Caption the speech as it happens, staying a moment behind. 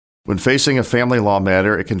When facing a family law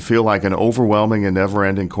matter, it can feel like an overwhelming and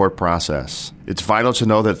never-ending court process. It's vital to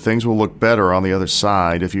know that things will look better on the other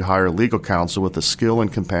side if you hire legal counsel with the skill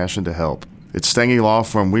and compassion to help. At Stengy Law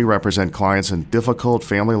Firm, we represent clients in difficult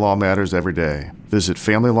family law matters every day. Visit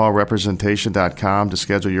FamilyLawRepresentation.com to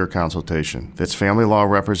schedule your consultation. That's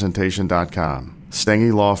FamilyLawRepresentation.com.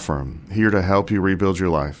 Stengy Law Firm, here to help you rebuild your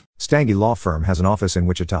life. Stengy Law Firm has an office in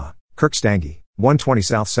Wichita. Kirk Stengy, 120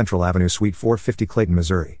 South Central Avenue, Suite 450, Clayton,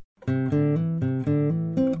 Missouri.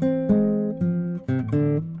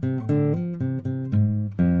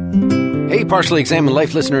 Hey, Partially Examined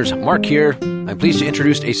Life listeners, Mark here. I'm pleased to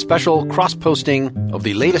introduce a special cross-posting of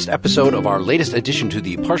the latest episode of our latest addition to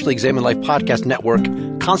the Partially Examined Life podcast network,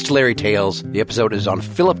 Constellary Tales. The episode is on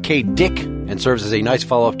Philip K. Dick and serves as a nice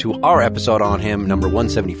follow-up to our episode on him, number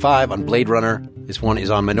 175, on Blade Runner. This one is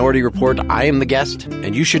on Minority Report. I am the guest,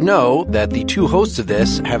 and you should know that the two hosts of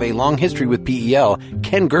this have a long history with PEL.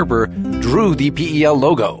 Ken Gerber drew the PEL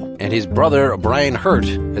logo, and his brother, Brian Hurt,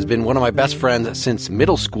 has been one of my best friends since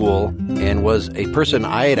middle school and was a person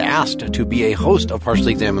I had asked to be a host of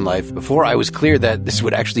Partially Examined Life before I was clear that this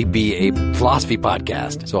would actually be a philosophy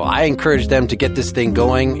podcast. So I encouraged them to get this thing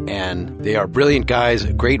going, and they are brilliant guys,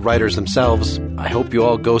 great writers themselves. I hope you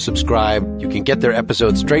all go subscribe. You can get their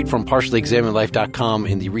episodes straight from partiallyexaminedlife.com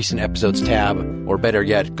in the recent episodes tab, or better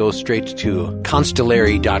yet, go straight to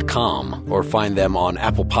Constellary.com or find them on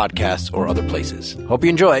Apple Podcasts or other places. Hope you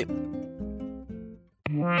enjoy.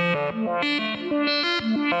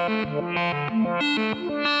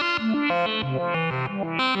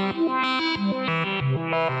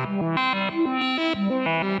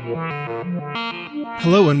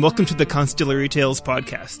 Hello and welcome to the Constellary Tales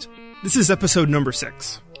podcast. This is episode number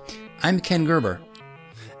 6. I'm Ken Gerber.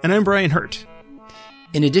 And I'm Brian Hurt.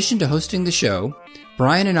 In addition to hosting the show,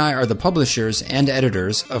 Brian and I are the publishers and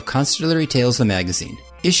editors of Constellary Tales the magazine.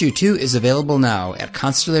 Issue 2 is available now at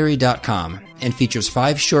Constellary.com and features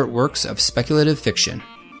 5 short works of speculative fiction.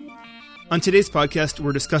 On today's podcast,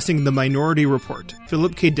 we're discussing The Minority Report,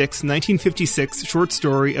 Philip K. Dick's 1956 short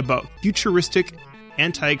story about futuristic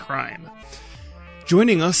anti-crime.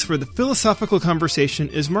 Joining us for the philosophical conversation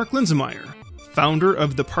is Mark Linsenmayer, founder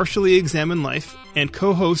of The Partially Examined Life and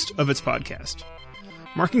co-host of its podcast.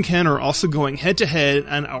 Mark and Ken are also going head-to-head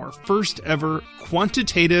on our first ever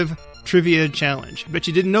quantitative trivia challenge. Bet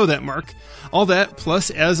you didn't know that, Mark. All that, plus,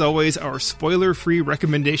 as always, our spoiler-free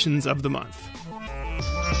recommendations of the month.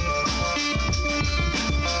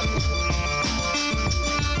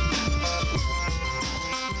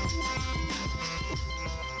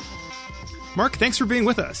 Mark, thanks for being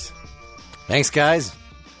with us. Thanks, guys.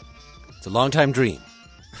 It's a long-time dream.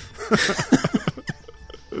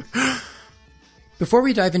 Before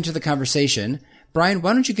we dive into the conversation, Brian,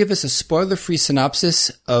 why don't you give us a spoiler-free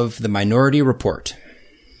synopsis of The Minority Report?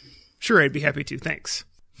 Sure, I'd be happy to. Thanks.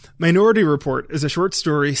 Minority Report is a short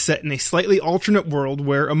story set in a slightly alternate world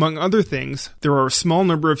where, among other things, there are a small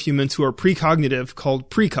number of humans who are precognitive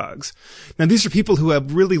called precogs. Now, these are people who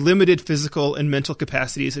have really limited physical and mental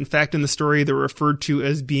capacities. In fact, in the story, they're referred to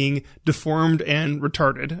as being deformed and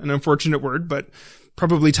retarded, an unfortunate word, but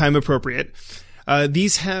probably time appropriate.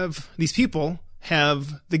 These people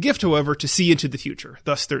have the gift, however, to see into the future,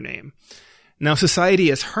 thus their name. Now, society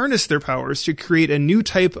has harnessed their powers to create a new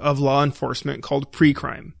type of law enforcement called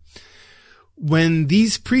pre-crime. When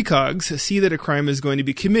these precogs see that a crime is going to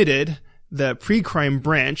be committed, the pre-crime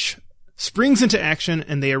branch springs into action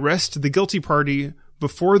and they arrest the guilty party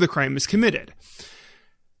before the crime is committed.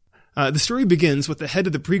 The story begins with the head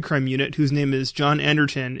of the pre-crime unit, whose name is John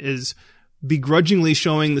Anderton, is begrudgingly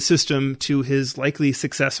showing the system to his likely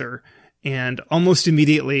successor, and almost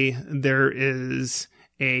immediately there is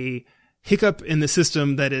a hiccup in the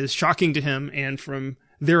system that is shocking to him, and from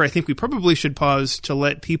there I think we probably should pause to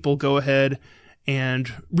let people go ahead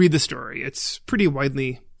and read the story. It's pretty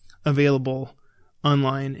widely available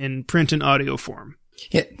online in print and audio form.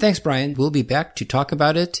 Yeah, thanks, Brian. We'll be back to talk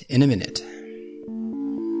about it in a minute.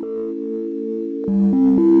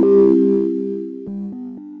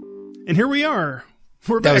 And here we are.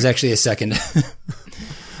 We're back. That was actually a second.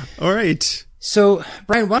 All right. So,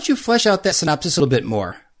 Brian, why don't you flesh out that synopsis a little bit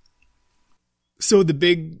more? So the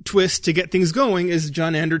big twist to get things going is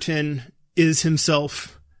John Anderton is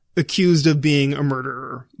himself accused of being a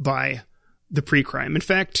murderer by the pre-crime. In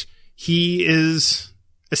fact, he is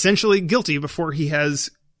essentially guilty before he has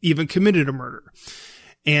even committed a murder.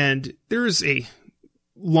 And there's a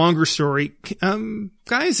longer story.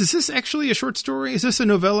 Guys, is this actually a short story? Is this a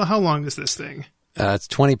novella? How long is this thing? It's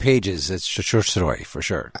 20 pages. It's a short story, for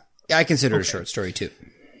sure. I consider it a short story, too.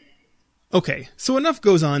 Okay, so enough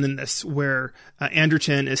goes on in this where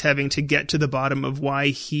Anderton is having to get to the bottom of why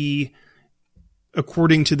he,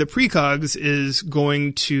 according to the precogs, is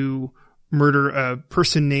going to murder a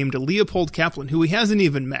person named Leopold Kaplan, who he hasn't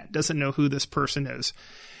even met, doesn't know who this person is.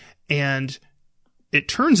 And it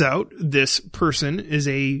turns out this person is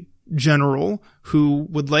a general who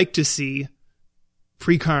would like to see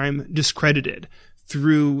pre-crime discredited.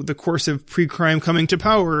 Through the course of pre-crime coming to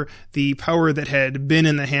power, the power that had been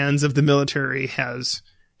in the hands of the military has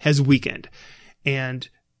weakened. And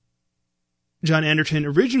John Anderton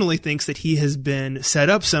originally thinks that he has been set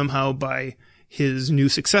up somehow by his new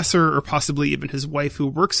successor, or possibly even his wife who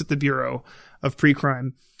works at the Bureau of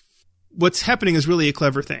Pre-Crime. What's happening is really a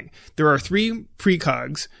clever thing. There are 3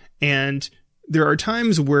 precogs, and there are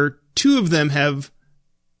times where 2 of them have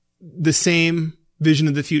the same vision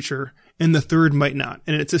of the future, and the third might not.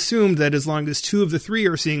 And it's assumed that as long as 2 of the 3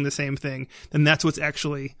 are seeing the same thing, then that's what's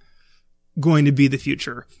actually going to be the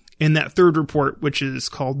future. And that third report, which is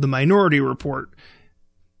called the Minority Report,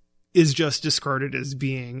 is just discarded as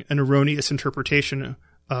being an erroneous interpretation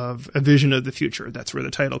of a vision of the future. That's where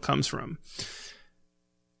the title comes from.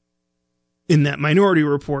 In that Minority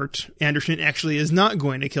Report, Anderton actually is not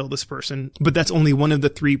going to kill this person, but that's only one of the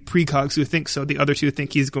 3 precogs who think so. The other 2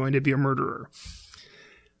 think he's going to be a murderer.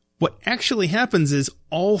 What actually happens is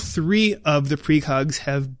all 3 of the precogs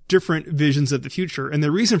have different visions of the future. And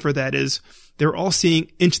the reason for that is they're all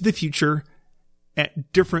seeing into the future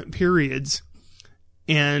at different periods.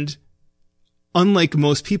 And unlike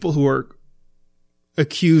most people who are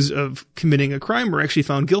accused of committing a crime or actually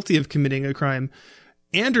found guilty of committing a crime,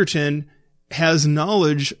 Anderton has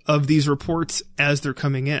knowledge of these reports as they're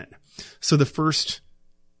coming in. So the first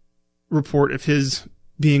report of his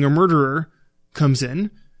being a murderer comes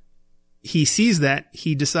in. He sees that,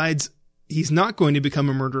 he decides he's not going to become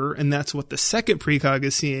a murderer, and that's what the second precog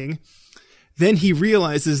is seeing. Then he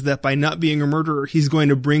realizes that by not being a murderer, he's going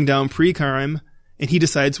to bring down pre-crime, and he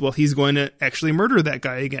decides, well, he's going to actually murder that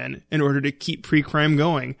guy again in order to keep pre-crime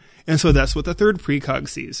going. And so that's what the third precog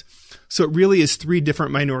sees. So it really is 3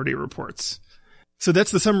 different Minority Reports. So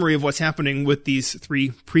that's the summary of what's happening with these 3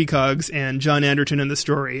 precogs and John Anderton in the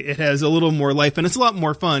story. It has a little more life, and it's a lot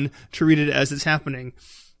more fun to read it as it's happening.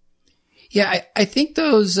 Yeah, I think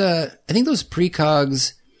those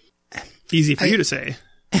precogs. Easy for you to say.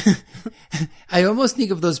 I almost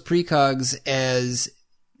think of those precogs as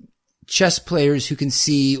chess players who can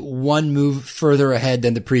see one move further ahead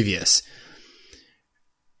than the previous.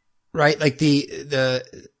 Right? Like the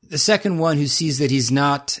second one who sees that he's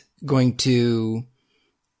not going to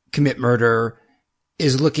commit murder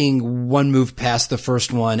is looking one move past the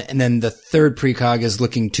first one, and then the third precog is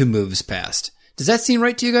looking 2 moves past. Does that seem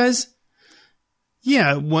right to you guys?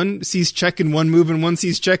 Yeah, one sees check in 1 move and one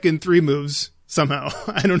sees check in 3 moves somehow.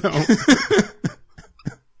 I don't know.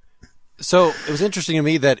 So it was interesting to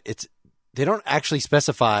me that they don't actually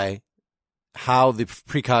specify how the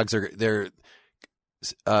precogs they're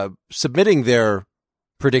submitting their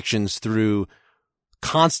predictions through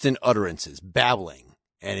constant utterances, babbling,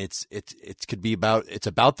 and it could be about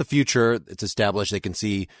the future. It's established they can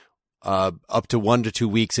see up to 1 to 2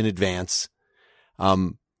 weeks in advance.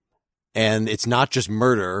 And it's not just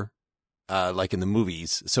murder, like in the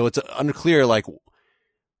movies. So it's unclear, like,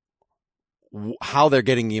 how they're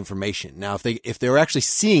getting the information. Now, if they're actually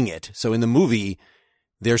seeing it, so in the movie,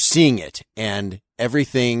 they're seeing it and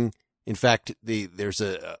everything. In fact, there's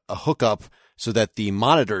a hookup so that the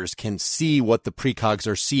monitors can see what the precogs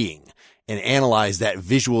are seeing and analyze that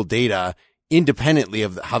visual data independently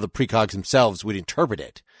of how the precogs themselves would interpret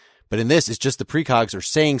it. But in this, it's just the precogs are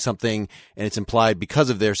saying something, and it's implied because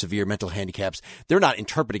of their severe mental handicaps, they're not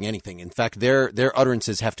interpreting anything. In fact, their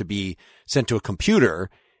utterances have to be sent to a computer,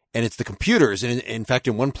 and it's the computers. And in fact,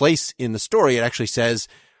 in one place in the story, it actually says,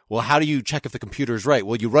 well, how do you check if the computer is right?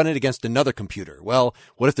 Well, you run it against another computer. Well,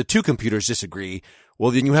 what if the 2 computers disagree?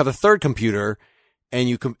 Well, then you have a third computer,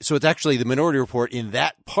 and so it's actually the Minority Report in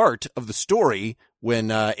that part of the story.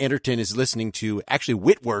 When Anderton is listening to actually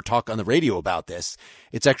Whitwer talk on the radio about this,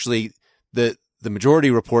 it's actually the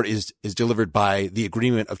Majority Report is delivered by the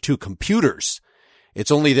agreement of 2 computers.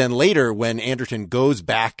 It's only then later when Anderton goes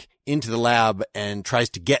back into the lab and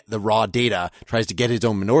tries to get the raw data, tries to get his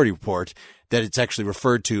own Minority Report, that it's actually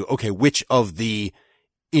referred to, okay, which of the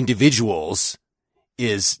individuals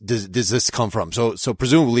does this come from? So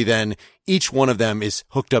presumably then each one of them is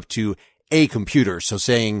hooked up to a computer. So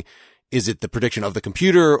saying, is it the prediction of the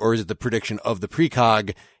computer or is it the prediction of the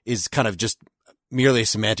precog is kind of just merely a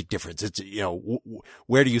semantic difference. It's,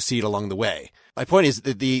 where do you see it along the way? My point is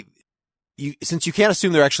that since you can't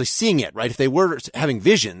assume they're actually seeing it, right? If they were having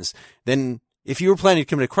visions, then if you were planning to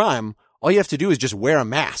commit a crime, all you have to do is just wear a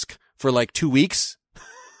mask for like 2 weeks.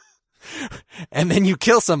 And then you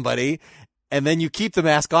kill somebody, and then you keep the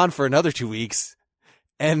mask on for another 2 weeks,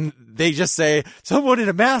 and they just say, someone in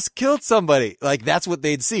a mask killed somebody. Like, that's what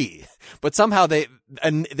they'd see. But somehow they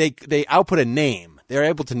output a name. They're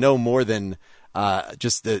able to know more than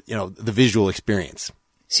just the visual experience.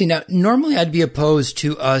 See, now, normally I'd be opposed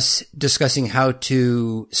to us discussing how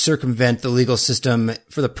to circumvent the legal system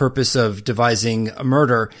for the purpose of devising a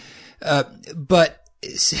murder. But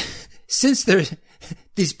since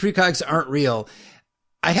these precogs aren't real,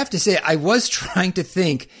 I have to say I was trying to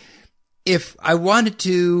think, if I wanted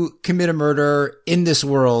to commit a murder in this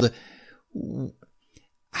world,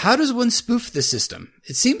 how does one spoof the system?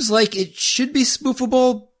 It seems like it should be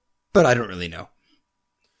spoofable, but I don't really know.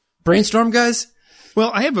 Brainstorm, guys?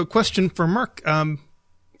 Well, I have a question for Mark.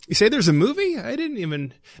 You say there's a movie? I didn't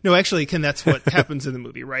even... No, actually, Ken, that's what happens in the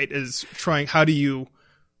movie, right? Is trying, how do you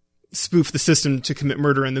spoof the system to commit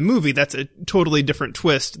murder in the movie? That's a totally different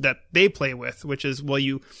twist that they play with, which is, well,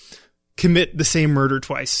 you commit the same murder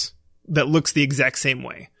twice that looks the exact same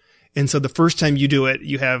way. And so the first time you do it,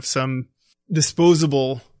 you have some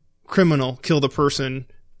disposable criminal kill the person,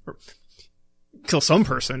 or kill some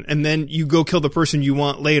person, and then you go kill the person you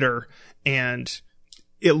want later, and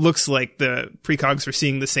it looks like the precogs are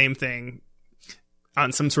seeing the same thing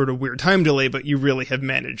on some sort of weird time delay, but you really have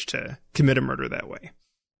managed to commit a murder that way.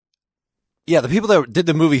 Yeah, the people that did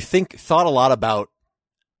the movie thought a lot about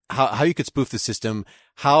how you could spoof the system,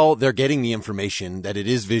 how they're getting the information, that it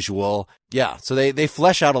is visual. Yeah, so they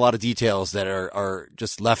flesh out a lot of details that are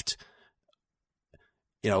just left,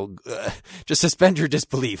 just suspend your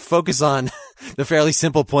disbelief. Focus on the fairly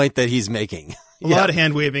simple point that he's making. A lot of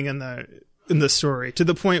hand waving in the story, to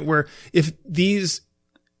the point where if these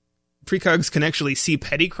precogs can actually see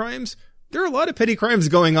petty crimes, there are a lot of petty crimes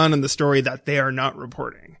going on in the story that they are not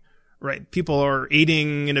reporting. Right. People are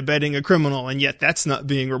aiding and abetting a criminal, and yet that's not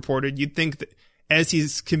being reported. You'd think that as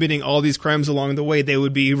he's committing all these crimes along the way, they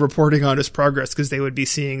would be reporting on his progress, because they would be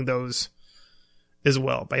seeing those as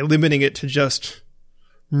well. By limiting it to just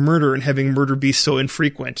murder and having murder be so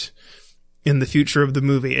infrequent in the future of the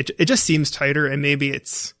movie, it just seems tighter, and maybe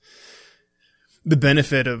it's the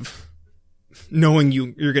benefit of knowing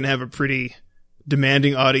you're going to have a pretty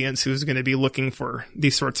demanding audience who's going to be looking for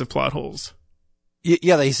these sorts of plot holes.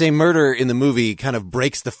 Yeah, they say murder in the movie kind of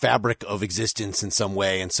breaks the fabric of existence in some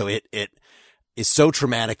way, and so it is so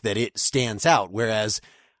traumatic that it stands out. Whereas,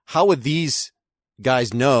 how would these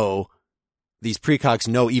guys know, these precogs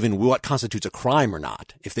know even what constitutes a crime or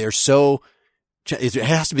not? If they're so, it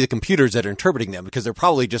has to be the computers that are interpreting them, because they're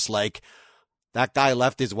probably just like, that guy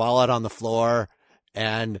left his wallet on the floor,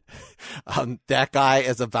 and that guy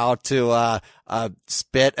is about to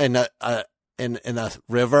spit in a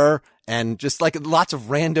river. And just like lots of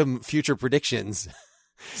random future predictions.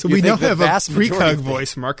 So we now have a precog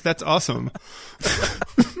voice, Mark. That's awesome.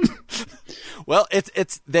 Well,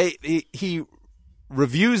 he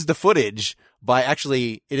reviews the footage by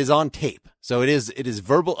actually, it is on tape. So it is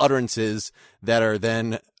verbal utterances that are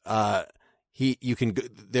then,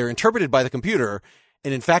 they're interpreted by the computer.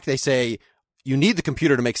 And in fact, they say you need the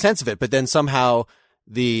computer to make sense of it, but then somehow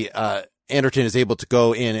Anderton is able to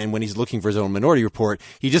go in, and when he's looking for his own Minority Report,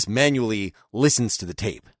 he just manually listens to the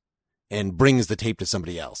tape and brings the tape to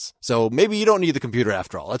somebody else. So maybe you don't need the computer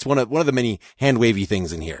after all. That's one of the many hand wavy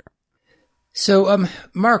things in here. So,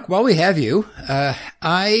 Mark, while we have you,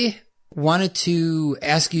 I wanted to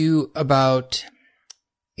ask you about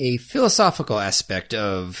a philosophical aspect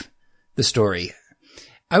of the story.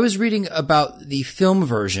 I was reading about the film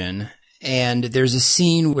version, and there's a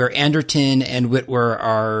scene where Anderton and Witwer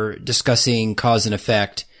are discussing cause and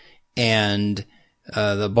effect, and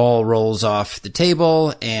the ball rolls off the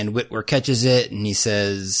table, and Witwer catches it, and he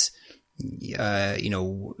says, it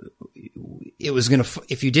was gonna,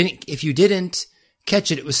 if you didn't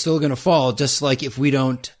catch it, it was still gonna fall, just like if we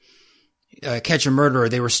don't catch a murderer,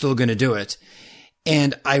 they were still gonna do it.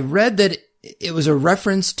 And I read that it was a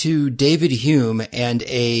reference to David Hume and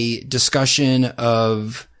a discussion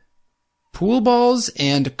of pool balls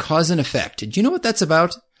and cause and effect. Do you know what that's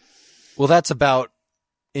about? Well, that's about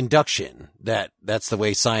induction. That's the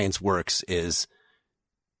way science works, is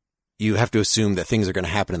you have to assume that things are going to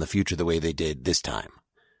happen in the future the way they did this time.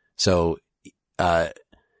 So,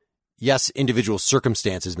 yes, individual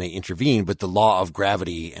circumstances may intervene, but the law of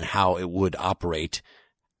gravity and how it would operate,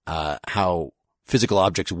 how physical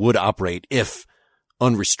objects would operate if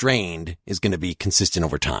unrestrained, is going to be consistent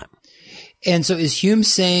over time. And so is Hume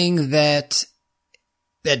saying that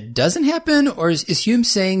doesn't happen? Or is Hume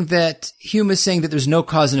saying that Hume is saying that there's no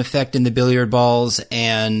cause and effect in the billiard balls?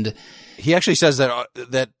 And he actually says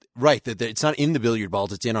that right, that it's not in the billiard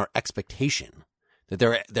balls, it's in our expectation.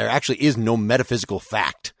 That there actually is no metaphysical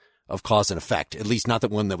fact of cause and effect, at least not the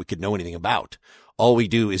one that we could know anything about. All we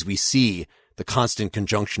do is we see the constant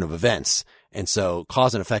conjunction of events. And so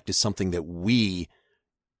cause and effect is something that we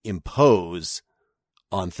impose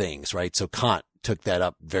on things, right? So Kant took that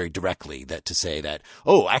up very directly, that to say that,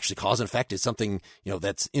 oh, actually cause and effect is something,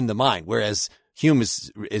 that's in the mind. Whereas Hume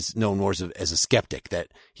is known more as a skeptic, that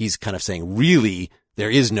he's kind of saying, really, there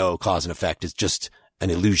is no cause and effect. It's just an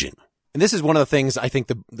illusion. And this is one of the things I think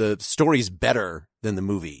the story's better than the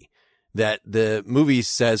movie, that the movie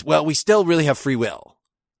says, well, we still really have free will.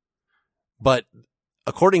 But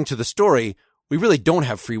according to the story, we really don't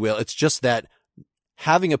have free will. It's just that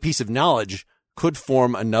having a piece of knowledge could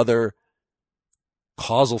form another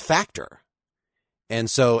causal factor. And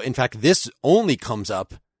so, in fact, this only comes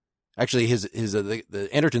up, actually, the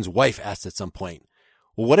Anderton's wife asked at some point,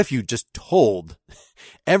 well, what if you just told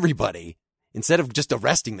everybody, instead of just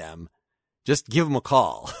arresting them, just give them a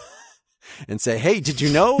call and say, hey, did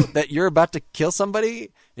you know that you're about to kill somebody?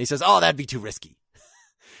 And he says, oh, that'd be too risky,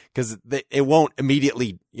 because it won't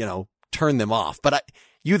immediately, turn them off. But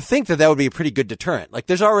you'd think that would be a pretty good deterrent. Like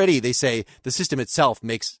there's already, they say the system itself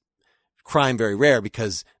makes crime very rare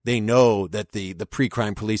because they know that the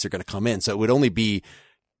pre-crime police are going to come in. So it would only be,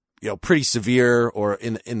 pretty severe, or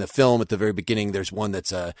in the film at the very beginning, there's one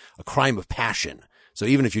that's a crime of passion. So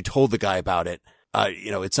even if you told the guy about it,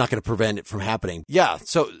 it's not going to prevent it from happening. Yeah.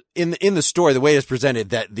 So in the story, the way it's presented,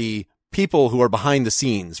 that the people who are behind the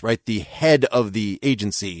scenes, right, the head of the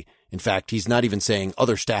agency, in fact, he's not even saying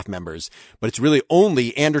other staff members, but it's really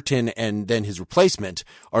only Anderton and then his replacement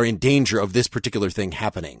are in danger of this particular thing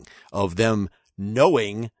happening, of them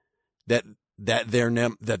knowing that their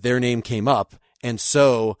name came up, and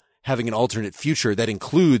so having an alternate future that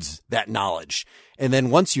includes that knowledge. And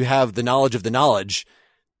then once you have the knowledge of the knowledge,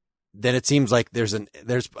 then it seems like there's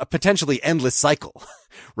a potentially endless cycle,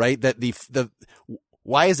 right? That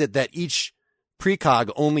why is it that each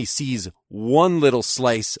precog only sees one little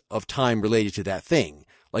slice of time related to that thing?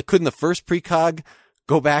 Like, couldn't the first precog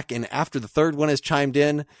go back, and after the third one has chimed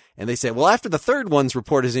in, and they say, well, after the third one's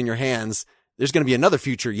report is in your hands, there's going to be another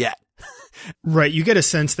future yet. Right. You get a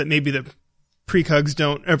sense that maybe the precogs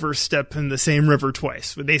don't ever step in the same river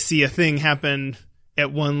twice. They see a thing happen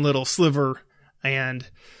at one little sliver, and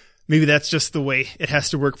maybe that's just the way it has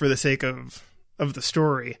to work for the sake of the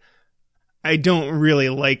story. I don't really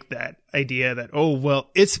like that idea that, oh, well,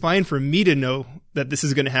 it's fine for me to know that this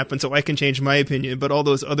is going to happen so I can change my opinion, but all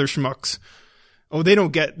those other schmucks, they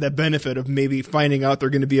don't get the benefit of maybe finding out they're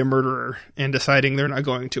going to be a murderer and deciding they're not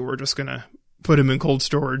going to. We're just going to put them in cold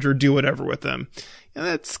storage or do whatever with them. And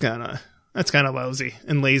that's kind of lousy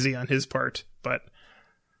and lazy on his part, but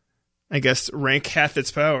I guess rank hath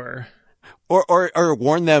its power. Or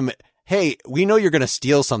warn them, hey, we know you're going to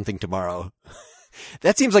steal something tomorrow.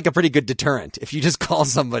 That seems like a pretty good deterrent. If you just call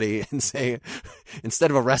somebody and say,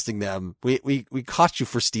 instead of arresting them, we caught you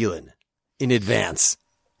for stealing in advance.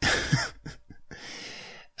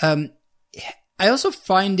 I also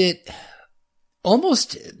find it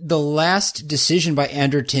almost the last decision by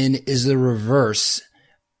Anderton is the reverse.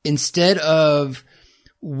 Instead of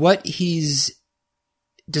what he's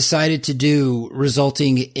decided to do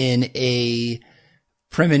resulting in a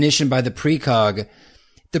premonition by the precog,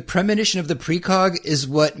 the premonition of the precog is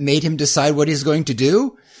what made him decide what he's going to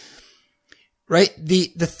do, right? The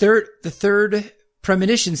third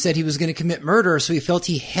premonition said he was going to commit murder, so he felt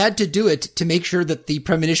he had to do it to make sure that the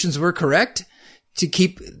premonitions were correct, to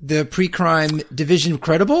keep the pre-crime division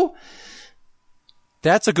credible.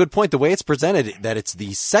 That's a good point. The way it's presented, that it's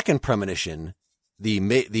the second premonition, the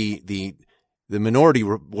minority,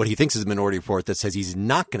 what he thinks is a minority report that says he's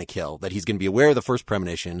not going to kill, that he's going to be aware of the first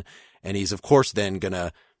premonition, and he's of course then going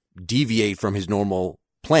to deviate from his normal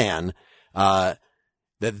plan.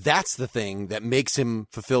 That's the thing that makes him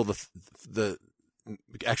fulfill the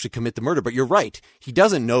actually commit the murder. But you're right. He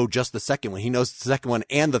doesn't know just the second one. He knows the second one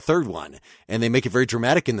and the third one. And they make it very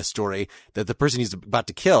dramatic in the story that the person he's about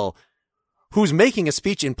to kill, who's making a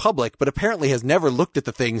speech in public, but apparently has never looked at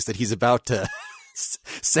the things that he's about to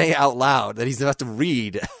say out loud, that he's about to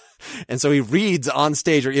read. And so he reads on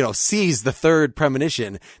stage, or, sees the third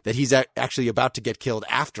premonition that he's actually about to get killed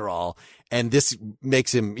after all. And this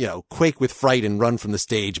makes him, quake with fright and run from the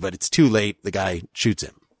stage, but it's too late. The guy shoots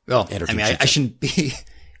him. Well, I shouldn't be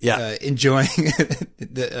enjoying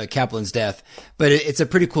the Kaplan's death, but it's a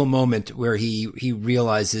pretty cool moment where he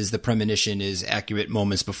realizes the premonition is accurate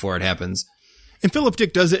moments before it happens. And Philip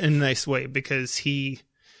Dick does it in a nice way because he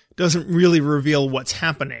doesn't really reveal what's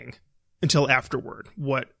happening until afterward,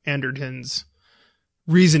 what Anderton's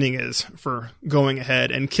reasoning is for going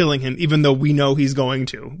ahead and killing him, even though we know he's going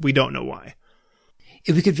to. We don't know why.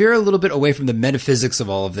 If we could veer a little bit away from the metaphysics of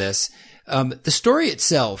all of this, the story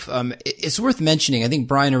itself, it's worth mentioning. I think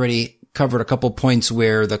Brian already covered a couple points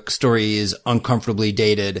where the story is uncomfortably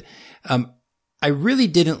dated. I really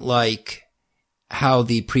didn't like how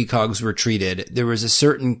the precogs were treated. There was a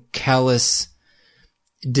certain callous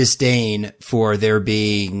disdain for there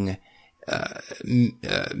being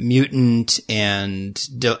mutant and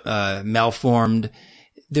malformed.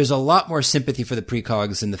 There's a lot more sympathy for the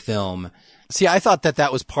precogs in the film. See, I thought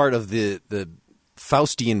that was part of the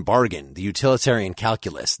Faustian bargain, the utilitarian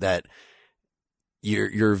calculus, that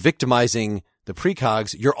you're victimizing the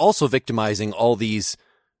precogs. You're also victimizing all these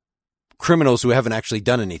criminals who haven't actually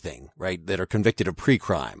done anything, right? That are convicted of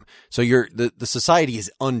pre-crime. So the society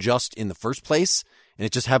is unjust in the first place, and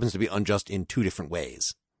it just happens to be unjust in two different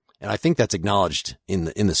ways. And I think that's acknowledged in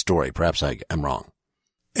the story. Perhaps I'm wrong.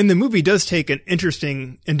 And the movie does take an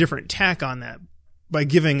interesting and different tack on that by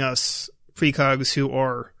giving us precogs who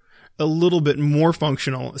are a little bit more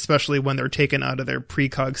functional, especially when they're taken out of their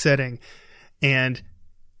precog setting, and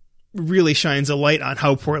really shines a light on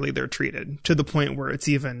how poorly they're treated, to the point where it's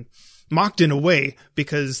even mocked in a way,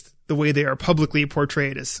 because the way they are publicly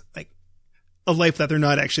portrayed is like a life that they're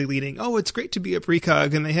not actually leading. Oh, it's great to be a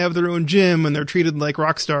precog, and they have their own gym, and they're treated like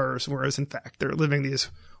rock stars, whereas in fact they're living these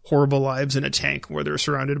horrible lives in a tank where they're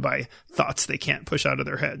surrounded by thoughts they can't push out of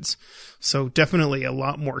their heads. So definitely a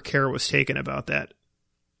lot more care was taken about that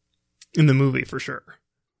in the movie, for sure.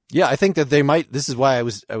 Yeah, I think that they might. This is why I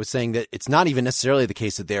was saying that it's not even necessarily the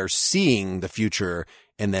case that they're seeing the future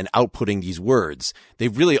and then outputting these words. They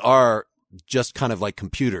really are just kind of like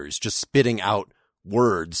computers, just spitting out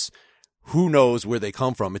words. Who knows where they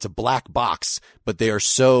come from? It's a black box, but they are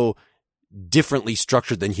so differently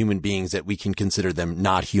structured than human beings that we can consider them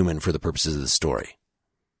not human for the purposes of the story.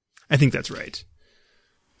 I think that's right.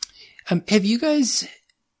 Have you guys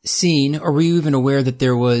seen, or were you even aware that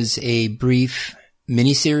there was a brief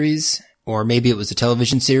miniseries, or maybe it was a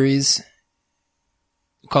television series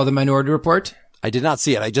called The Minority Report? I did not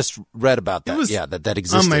see it. I just read about that. Yeah, that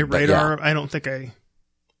existed. On my radar. Yeah. I don't think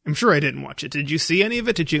I'm sure I didn't watch it. Did you see any of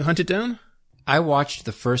it? Did you hunt it down? I watched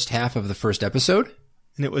the first half of the first episode.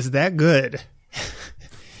 And it was that good.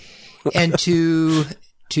 And to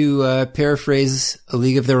paraphrase A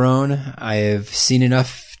League of Their Own, I have seen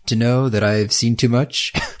enough to know that I've seen too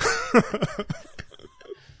much.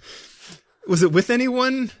 Was it with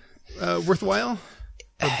anyone worthwhile?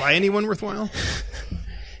 Or by anyone worthwhile?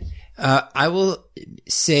 I will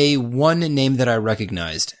say one name that I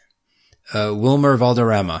recognized. Wilmer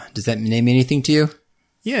Valderrama. Does that name anything to you?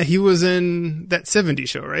 Yeah, he was in that 70s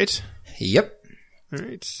show, right? Yep. All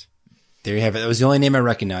right. There you have it. That was the only name I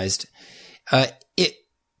recognized.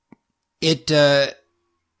 It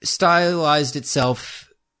stylized itself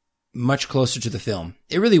much closer to the film.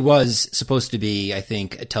 It really was supposed to be, I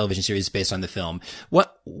think, a television series based on the film.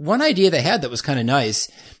 One idea they had that was kind of nice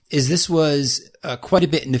is this was quite a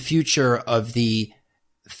bit in the future of the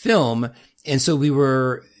film, and so we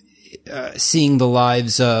were seeing the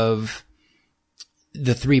lives of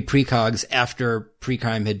the three precogs after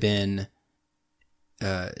pre-crime had been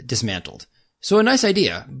dismantled. So a nice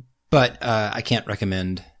idea, but I can't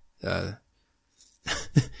recommend from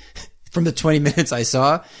the 20 minutes I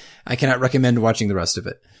saw, I cannot recommend watching the rest of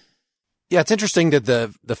it. Yeah, it's interesting that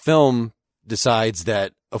the film decides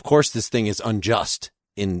that, of course, this thing is unjust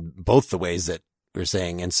in both the ways that we're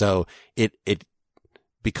saying. And so it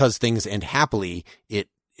because things end happily, it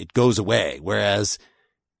goes away. Whereas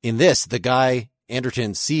in this, the guy,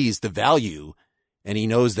 Anderton, sees the value, and he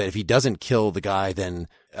knows that if he doesn't kill the guy, then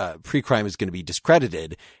pre-crime is going to be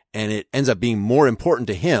discredited, and it ends up being more important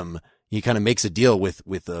to him. He kind of makes a deal with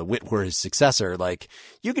Whitwer, his successor, like,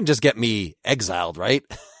 you can just get me exiled, right?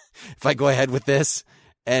 If I go ahead with this.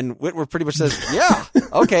 And Whitwer pretty much says, yeah,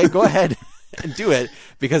 okay, go ahead and do it,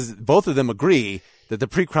 because both of them agree that the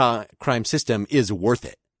pre-crime system is worth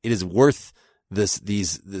it. It is worth this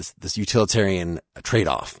utilitarian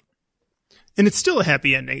trade-off. And it's still a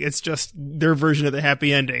happy ending. It's just their version of the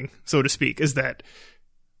happy ending, so to speak, is that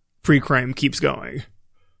pre-crime keeps going.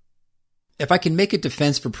 If I can make a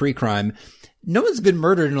defense for pre-crime, no one's been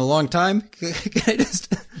murdered in a long time. Can I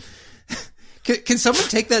just... Can someone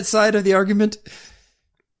take that side of the argument?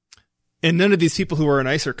 And none of these people who are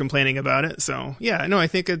nice are complaining about it. So, yeah, no, I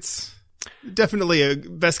think it's definitely a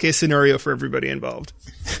best case scenario for everybody involved.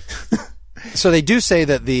 So they do say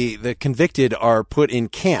that the convicted are put in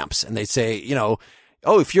camps, and they say,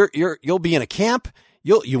 if you'll be in a camp,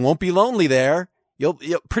 you won't be lonely there. You'll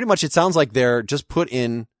pretty much, it sounds like they're just put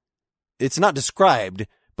in. It's not described,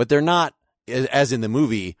 but they're not as in the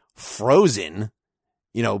movie, frozen,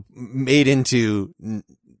 made into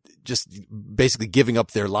just basically giving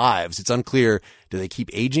up their lives. It's unclear, do they keep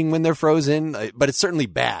aging when they're frozen? But it's certainly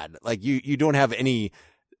bad. Like you don't have any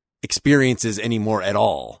experiences anymore at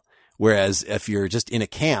all. Whereas if you're just in a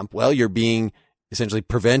camp, well, you're being essentially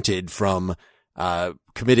prevented from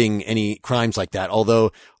committing any crimes like that.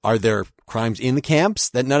 Although, are there crimes in the camps?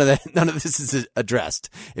 That none of this is addressed.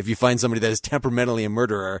 If you find somebody that is temperamentally a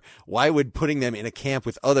murderer, why would putting them in a camp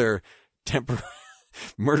with other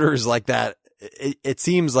murderers like that? It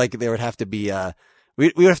seems like there would have to be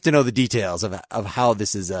we would have to know the details of how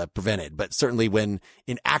this is prevented. But certainly, when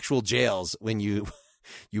in actual jails, when you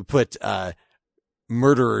put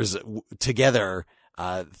murderers together,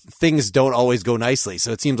 things don't always go nicely.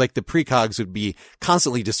 So it seems like the precogs would be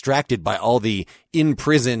constantly distracted by all the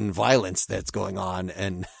in-prison violence that's going on.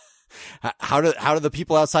 And how do the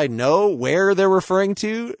people outside know where they're referring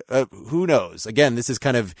to? Who knows? Again, this is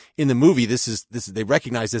kind of in the movie. This is they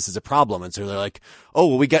recognize this as a problem. And so they're like, oh,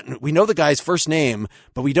 well, we know the guy's first name,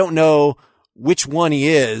 but we don't know which one he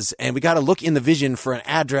is. And we got to look in the vision for an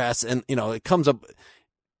address. And, it comes up,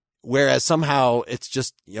 whereas somehow it's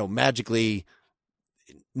just, magically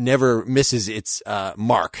never misses its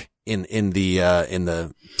mark in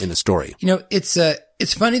the story.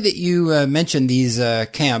 It's funny that you mentioned these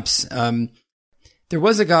camps. There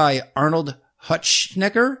was a guy, Arnold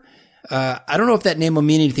Hutschnecker. I don't know if that name will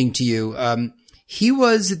mean anything to you. He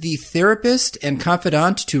was the therapist and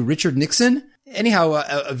confidant to Richard Nixon. Anyhow,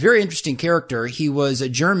 a very interesting character. He was a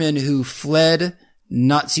German who fled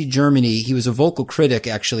Nazi Germany. He was a vocal critic,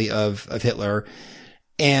 actually, of Hitler.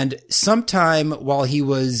 And sometime while he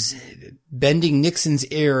was bending Nixon's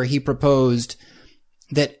ear, he proposed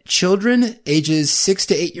that children ages 6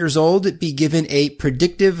 to 8 years old be given a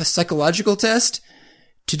predictive psychological test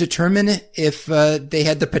to determine if they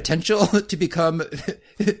had the potential to become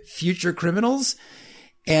future criminals.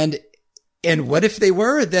 And what if they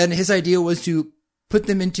were? Then his idea was to put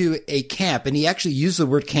them into a camp. And he actually used the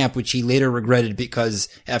word camp, which he later regretted because,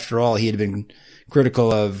 after all, he had been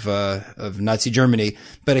critical of Nazi Germany,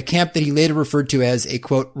 but a camp that he later referred to as a,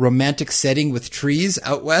 quote, romantic setting with trees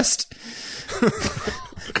out west.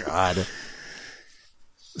 God.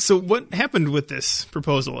 So what happened with this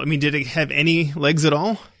proposal? I mean, did it have any legs at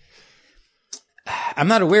all? I'm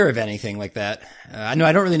not aware of anything like that. I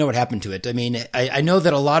don't really know what happened to it. I mean, I know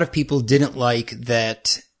that a lot of people didn't like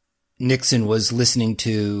that Nixon was listening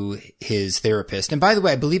to his therapist. And by the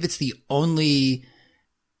way, I believe it's the only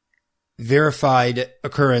verified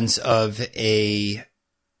occurrence of a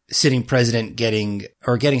sitting president getting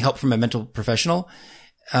help from a mental professional.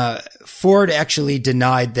 Ford actually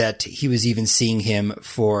denied that he was even seeing him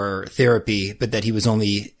for therapy, but that he was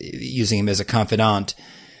only using him as a confidant.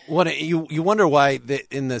 You wonder why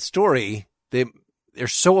in the story they're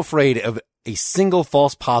so afraid of a single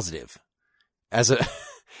false positive, as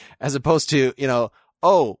opposed to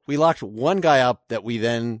we locked one guy up that we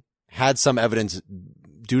then had some evidence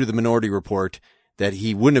due to the Minority Report that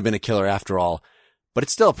he wouldn't have been a killer after all, but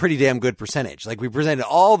it's still a pretty damn good percentage. Like, we presented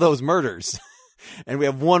all those murders and we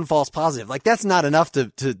have one false positive. Like, that's not enough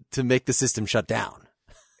to make the system shut down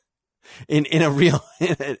in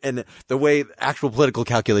the way actual political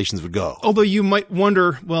calculations would go. Although you might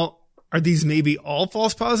wonder, well, are these maybe all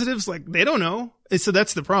false positives? Like, they don't know. So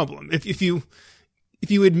that's the problem. If you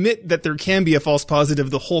admit that there can be a false positive,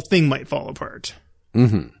 the whole thing might fall apart.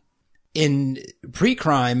 Mm-hmm. In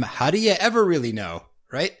pre-crime, how do you ever really know,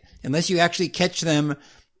 right? Unless you actually catch them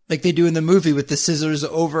like they do in the movie with the scissors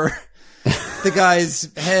over the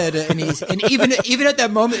guy's head. And even at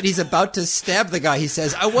that moment he's about to stab the guy, he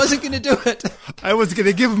says, I wasn't going to do it. I was going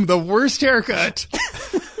to give him the worst haircut.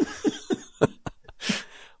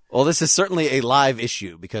 Well, this is certainly a live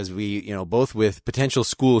issue because we, both with potential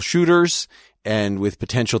school shooters and with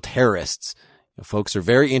potential terrorists, folks are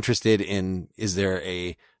very interested in, is there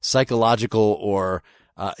a psychological or,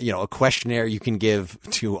 a questionnaire you can give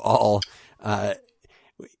to all,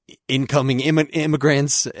 incoming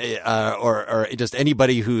immigrants, or just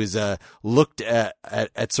anybody who's, looked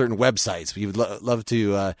at certain websites. We would love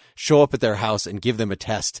to, show up at their house and give them a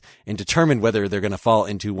test and determine whether they're going to fall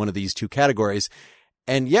into one of these two categories.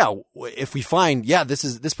 And if we find,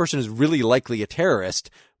 this person is really likely a terrorist,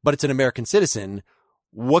 but it's an American citizen,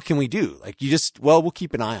 what can we do? Like, we'll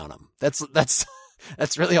keep an eye on them.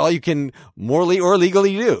 That's really all you can morally or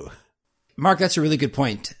legally do. Mark, that's a really good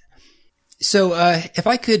point. So, if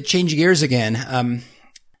I could change gears again,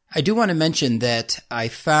 I do want to mention that I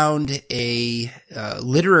found a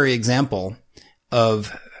literary example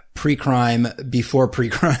of pre-crime before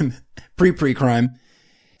pre-crime, pre-crime.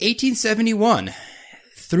 1871.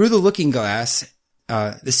 Through the Looking Glass,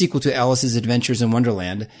 the sequel to Alice's Adventures in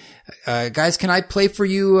Wonderland. Guys, can I play for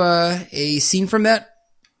you a scene from that?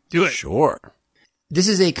 Do it. Sure. This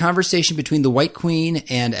is a conversation between the White Queen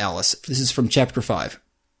and Alice. This is from chapter 5.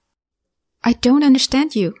 I don't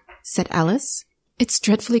understand you, said Alice. It's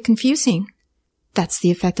dreadfully confusing. That's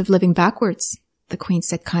the effect of living backwards, the Queen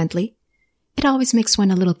said kindly. It always makes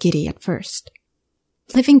one a little giddy at first.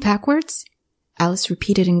 Living backwards? Alice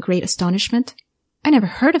repeated in great astonishment. I never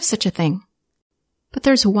heard of such a thing. But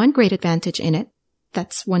there's one great advantage in it.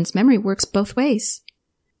 That's one's memory works both ways.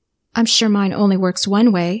 I'm sure mine only works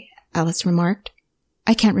one way, Alice remarked.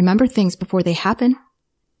 I can't remember things before they happen.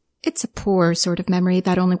 It's a poor sort of memory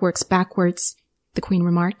that only works backwards, the Queen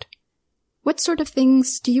remarked. What sort of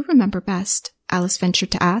things do you remember best? Alice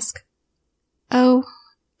ventured to ask. Oh,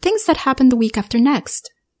 things that happened the week after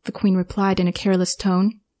next, the Queen replied in a careless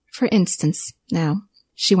tone. For instance, now,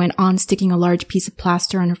 she went on, sticking a large piece of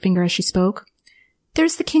plaster on her finger as she spoke.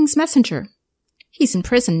 There's the King's messenger. He's in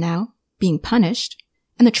prison now, being punished,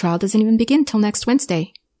 and the trial doesn't even begin till next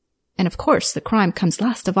Wednesday. And of course, the crime comes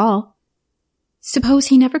last of all. Suppose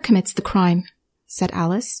he never commits the crime, said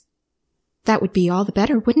Alice. That would be all the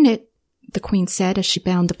better, wouldn't it? The Queen said as she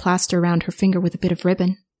bound the plaster around her finger with a bit of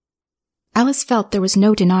ribbon. Alice felt there was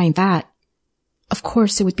no denying that. Of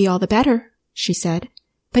course it would be all the better, she said,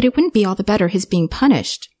 but it wouldn't be all the better his being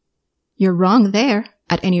punished. You're wrong there,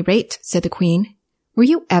 at any rate, said the Queen. Were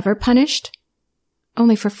you ever punished?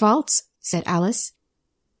 Only for faults, said Alice.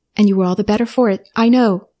 And you were all the better for it, I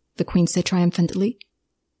know, the Queen said triumphantly.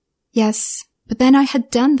 Yes, but then I had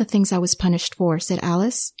done the things I was punished for, said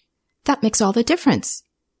Alice. That makes all the difference.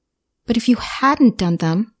 But if you hadn't done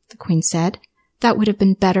them, the Queen said, that would have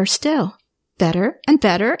been better still. Better and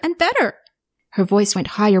better and better. Her voice went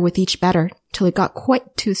higher with each better, till it got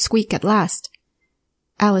quite to a squeak at last.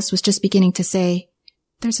 Alice was just beginning to say,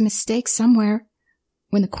 There's a mistake somewhere,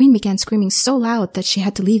 when the Queen began screaming so loud that she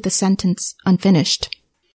had to leave the sentence unfinished.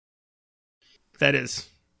 That is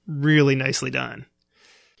really nicely done.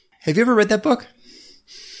 Have you ever read that book?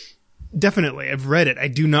 Definitely. I've read it. I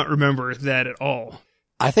do not remember that at all.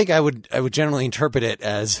 I think I would generally interpret it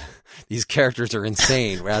as these characters are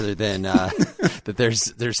insane rather than that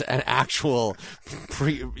there's an actual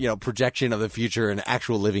projection of the future and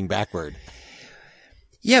actual living backward.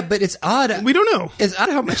 Yeah, but it's odd. We don't know. It's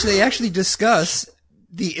odd how much they actually discuss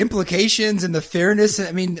the implications and the fairness.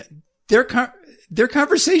 I mean, their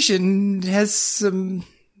conversation has some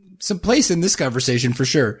place in this conversation for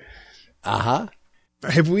sure. Uh-huh.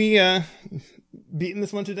 Have we beaten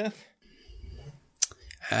this one to death?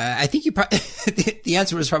 I think you the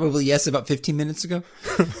answer was probably yes about 15 minutes ago.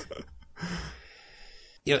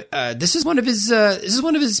 This is one of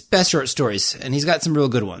his best short stories, and he's got some real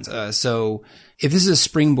good ones. So if this is a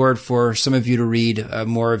springboard for some of you to read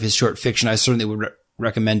more of his short fiction, I certainly would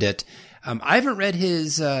recommend it. I haven't read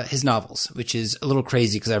his novels, which is a little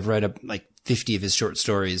crazy because I've read like 50 of his short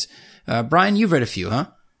stories. Brian, you've read a few, huh?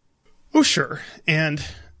 Oh, sure. And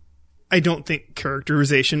I don't think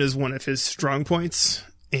characterization is one of his strong points.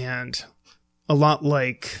 And a lot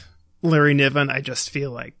like Larry Niven, I just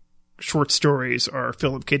feel like short stories are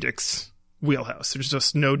Philip K. Dick's wheelhouse. There's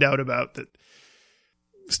just no doubt about that.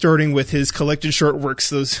 Starting with his collected short works,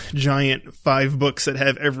 those giant 5 books that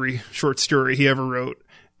have every short story he ever wrote,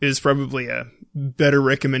 is probably a better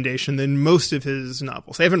recommendation than most of his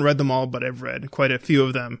novels. I haven't read them all, but I've read quite a few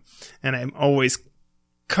of them, and I'm always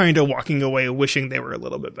kind of walking away wishing they were a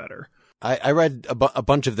little bit better. I read a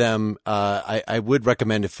bunch of them. I would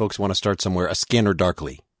recommend, if folks want to start somewhere, A Scanner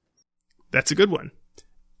Darkly. That's a good one.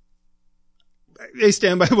 I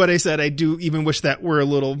stand by what I said. I do even wish that were a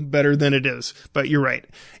little better than it is, but you're right.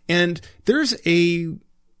 And there's a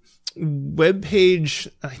webpage,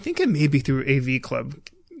 I think it may be through AV Club,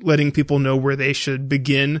 letting people know where they should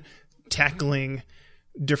begin tackling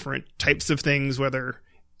different types of things, whether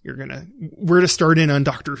where to start in on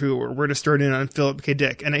Doctor Who or where to start in on Philip K.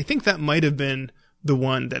 Dick. And I think that might have been the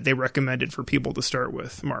one that they recommended for people to start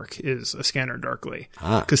with, Mark, is A Scanner Darkly.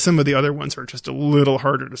 Because some of the other ones are just a little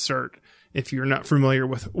harder to start if you're not familiar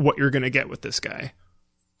with what you're going to get with this guy.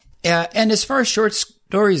 Yeah, and as far as short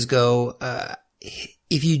stories go,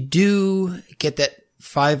 if you do get that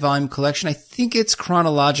 5-volume collection, I think it's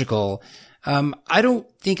chronological. I don't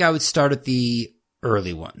think I would start at the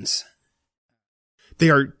early ones. They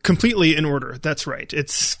are completely in order. That's right.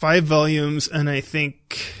 It's 5 volumes, and I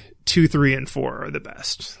think 2, 3, and 4 are the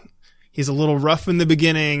best. He's a little rough in the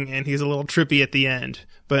beginning, and he's a little trippy at the end,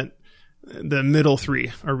 but the middle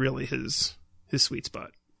 3 are really his sweet spot.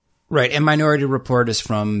 Right, and Minority Report is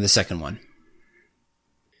from the second one.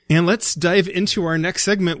 And let's dive into our next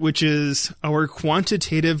segment, which is our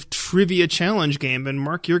quantitative trivia challenge game. And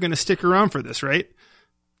Mark, you're going to stick around for this, right?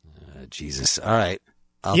 Jesus. All right.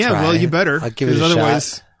 I'll try. Well, you better. I'll give it a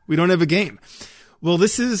otherwise, shot. We don't have a game. Well,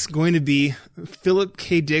 this is going to be Philip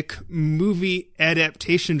K. Dick movie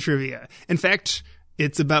adaptation trivia. In fact,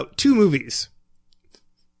 it's about 2 movies.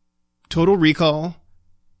 Total Recall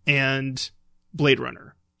and Blade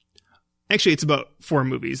Runner. Actually, it's about 4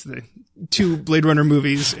 movies. The 2 Blade Runner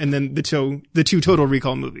movies and then the 2 Total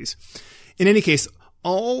Recall movies. In any case,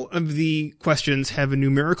 all of the questions have a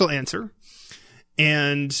numerical answer.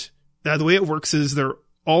 And the way it works is they're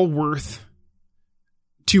all worth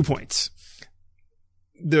 2 points.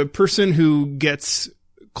 The person who gets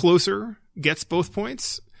closer gets both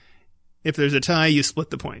points. If there's a tie, you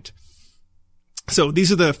split the point. So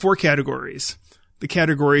these are the 4 categories. The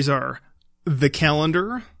categories are the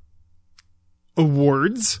calendar,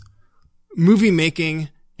 awards, movie making,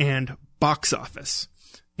 and box office.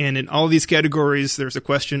 And in all these categories, there's a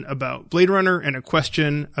question about Blade Runner and a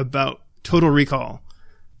question about Total Recall.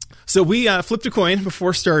 So we flipped a coin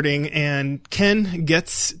before starting, and Ken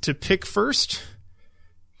gets to pick first.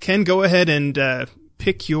 Ken, go ahead and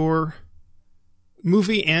pick your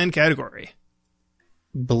movie and category.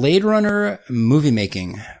 Blade Runner movie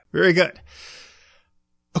making. Very good.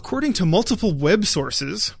 According to multiple web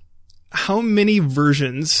sources, how many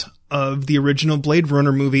versions of the original Blade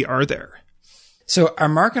Runner movie are there? So are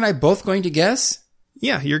Mark and I both going to guess?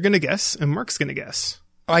 Yeah, you're going to guess, and Mark's going to guess.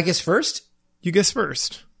 Oh, I guess first? You guess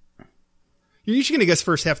first. You're usually going to guess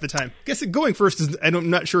first half the time. Going first is, I'm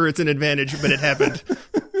not sure it's an advantage, but it happened.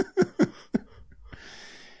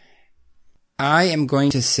 I am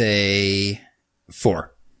going to say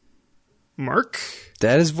 4. Mark?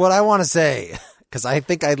 That is what I want to say. Because I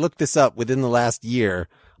think I looked this up within the last year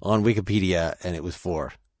on Wikipedia, and it was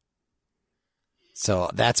 4.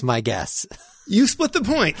 So that's my guess. You split the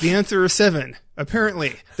point. The answer is 7.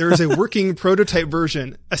 Apparently, there is a working prototype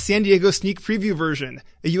version, a San Diego sneak preview version,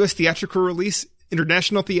 a U.S. theatrical release,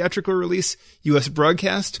 international theatrical release, U.S.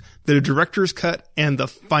 broadcast, the director's cut, and the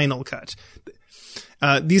final cut.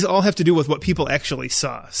 These all have to do with what people actually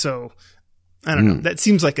saw. So, I don't know. That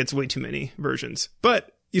seems like it's way too many versions.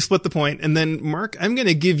 But you split the point. And then, Mark, I'm going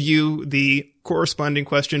to give you the corresponding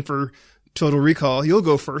question for Total Recall. You'll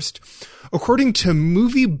go first. According to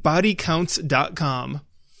moviebodycounts.com,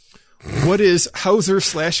 what is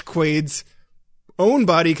Hauser/Quaid's own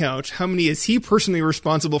body count? How many is he personally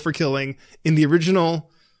responsible for killing in the original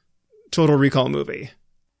Total Recall movie?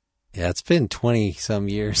 Yeah, it's been 20 some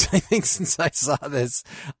years, I think, since I saw this.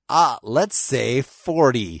 Let's say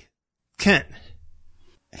 40. Ken.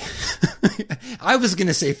 I was going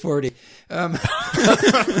to say 40.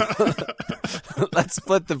 Let's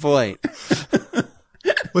split the point.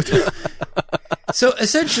 So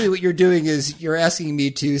essentially what you're doing is you're asking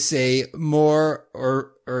me to say more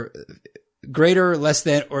or greater, less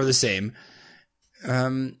than, or the same.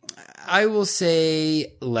 I will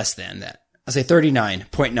say less than that. I'll say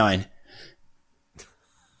 39.9.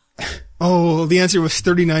 Oh, the answer was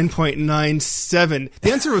 39.97.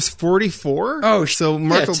 The answer was 44. Oh, so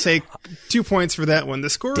Mark shit. will take 2 points for that one. The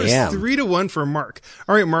score Damn. is 3-1 for Mark.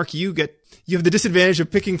 All right, Mark, you have the disadvantage of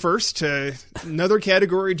picking first. Another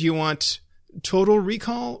category. Do you want Total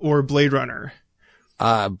Recall or Blade Runner?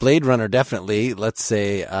 Blade Runner, definitely. Let's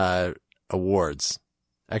say awards.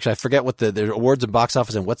 Actually, I forget what the awards and box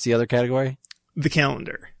office, and what's the other category? The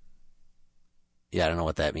calendar. Yeah, I don't know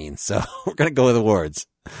what that means. So we're going to go with awards.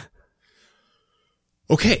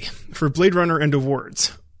 Okay, for Blade Runner and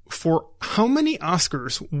awards. For how many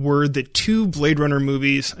Oscars were the 2 Blade Runner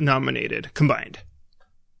movies nominated combined?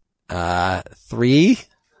 3.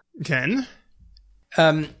 Ken?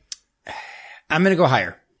 I'm going to go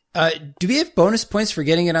higher. Do we have bonus points for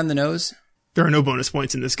getting it on the nose? There are no bonus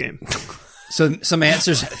points in this game. So my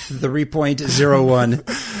answer's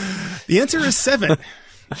 3.01. The answer is 7.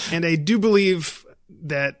 And I do believe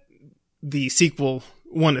that the sequel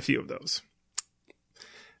won a few of those.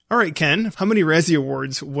 All right, Ken, how many Razzie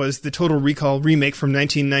Awards was the Total Recall remake from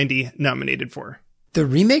 1990 nominated for? The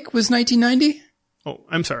remake was 1990? Oh,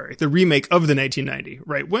 I'm sorry. The remake of the 1990.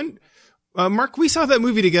 Right. When, Mark, we saw that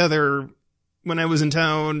movie together when I was in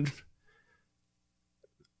town.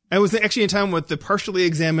 I was actually in town with the Partially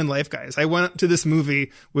Examined Life guys. I went to this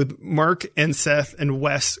movie with Mark and Seth and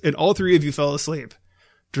Wes, and all 3 of you fell asleep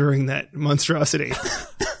during that monstrosity.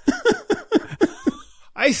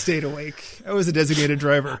 I stayed awake. I was a designated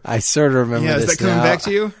driver. I sort of remember this. Yeah, is that coming now. back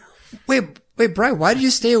to you? Wait, Brian, why did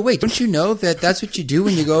you stay awake? Don't you know that that's what you do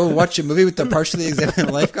when you go watch a movie with the Partially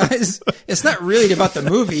Examined Life guys? It's not really about the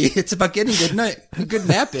movie. It's about getting a good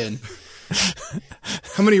nap in.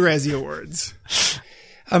 How many Razzie Awards?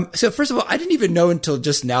 So first of all, I didn't even know until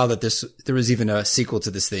just now that there was even a sequel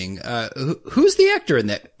to this thing. Who's the actor in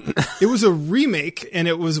that? It was a remake, and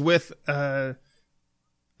it was with, I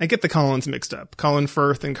get the Collins mixed up. Colin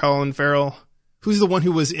Firth and Colin Farrell. Who's the one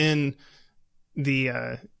who was in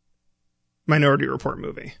the Minority Report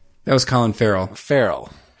movie? That was Colin Farrell.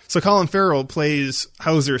 So Colin Farrell plays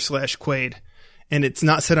Hauser/Quaid, and it's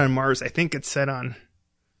not set on Mars. I think it's set on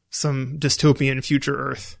some dystopian future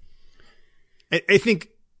Earth. I think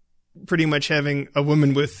pretty much having a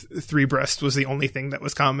woman with 3 breasts was the only thing that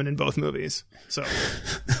was common in both movies. So,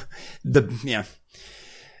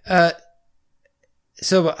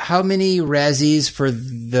 So how many Razzies for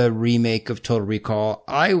the remake of Total Recall?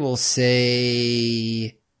 I will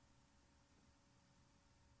say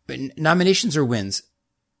nominations or wins?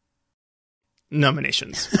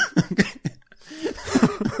 Nominations.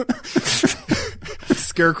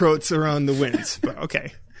 Scare quotes around the wins, but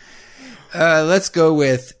okay. Let's go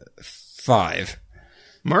with 5.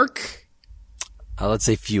 Mark? Let's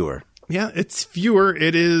say fewer. Yeah, it's fewer.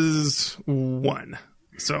 It is 1.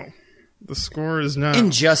 So the score is now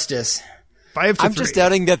Injustice. 5 to 3. I'm just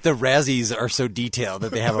doubting that the Razzies are so detailed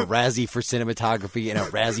that they have a Razzie for cinematography and a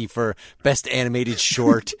Razzie for best animated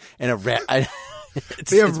short and a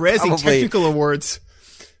they have Razzie technical awards,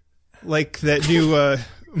 like that new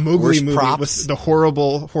Mowgli movie with the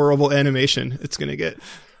horrible animation. It's going to get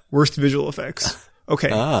worst visual effects. Okay.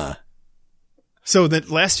 So the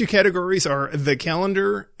last 2 categories are the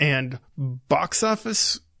calendar and box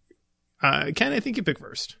office. Ken, I think you pick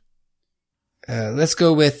first. Let's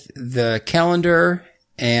go with the calendar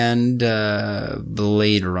and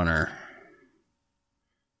Blade Runner.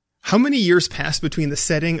 How many years passed between the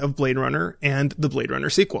setting of Blade Runner and the Blade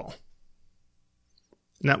Runner sequel?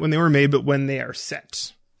 Not when they were made, but when they are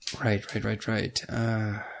set. Right.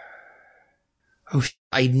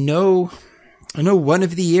 I know one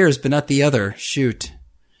of the years, but not the other. Shoot.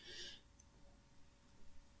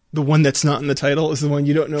 The one that's not in the title is the one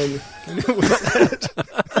you don't know.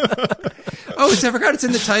 Oh, I forgot it's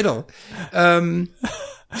in the title.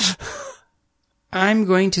 I'm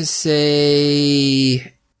going to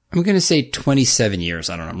say 27 years.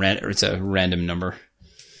 I don't know. It's a random number.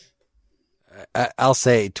 I'll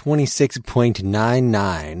say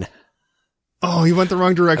 26.99. Oh, you went the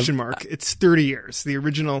wrong direction, Mark. It's 30 years. The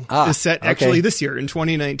original is set actually this year in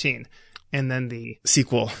 2019. And then the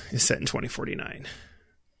sequel is set in 2049.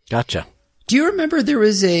 Gotcha. Do you remember there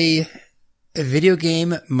was a video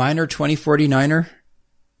game, Miner 2049er?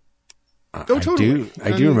 Totally.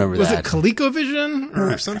 I do remember was that. Was it ColecoVision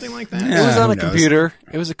or something like that? It was on a computer.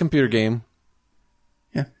 It was a computer game.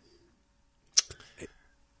 Yeah.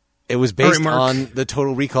 It was based on the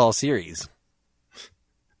Total Recall series.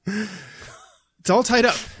 It's all tied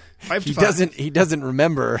up. 5 to 5. He doesn't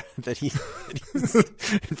remember that he's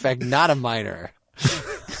in fact not a miner.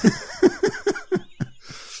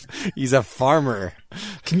 He's a farmer.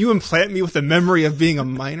 Can you implant me with the memory of being a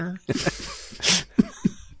miner?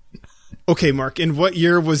 Okay, Mark. In what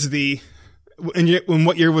year was the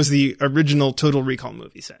original Total Recall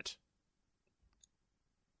movie set?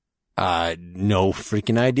 No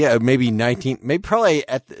freaking idea. Maybe probably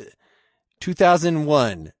at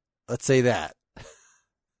 2001. Let's say that.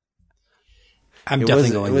 I'm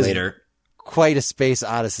definitely going later. Quite a space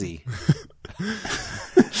odyssey.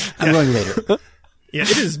 I'm going later. Yeah,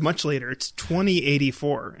 it is much later. It's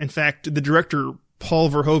 2084. In fact, the director, Paul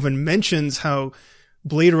Verhoeven, mentions how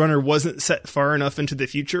Blade Runner wasn't set far enough into the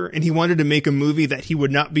future, and he wanted to make a movie that he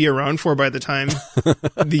would not be around for by the time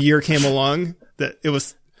the year came along.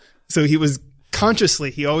 So he was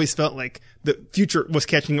he always felt like the future was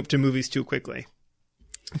catching up to movies too quickly.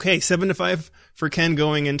 Okay, 7 to 5 for Ken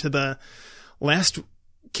going into the last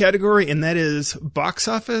category, and that is box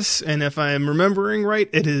office. And if I'm remembering right,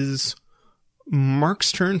 it is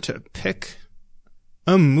Mark's turn to pick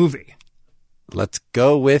a movie. Let's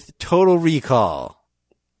go with Total Recall.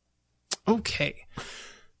 Okay.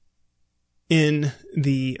 In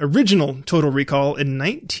the original Total Recall in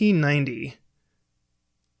 1990,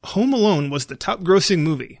 Home Alone was the top grossing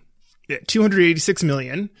movie at $286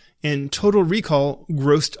 million, and Total Recall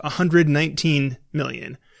grossed $119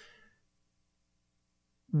 million.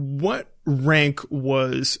 What rank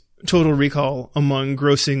was Total Recall among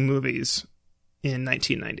grossing movies in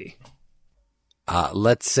 1990?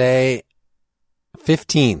 Let's say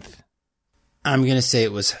 15th. I'm going to say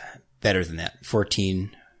it was better than that.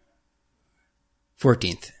 14th.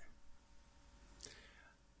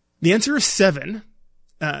 The answer is 7.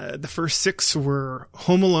 The first 6 were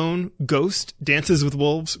Home Alone, Ghost, Dances with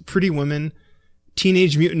Wolves, Pretty Women,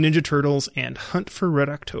 Teenage Mutant Ninja Turtles, and Hunt for Red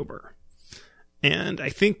October. And I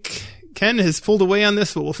think Ken has pulled away on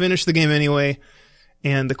this, but we'll finish the game anyway.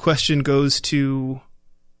 And the question goes to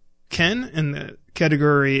Ken, and the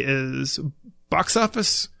category is box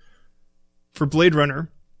office for Blade Runner.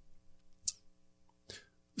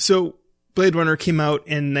 So Blade Runner came out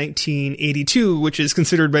in 1982, which is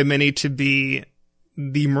considered by many to be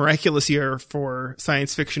the miraculous year for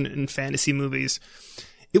science fiction and fantasy movies.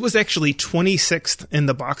 It was actually 26th in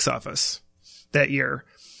the box office that year.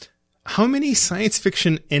 How many science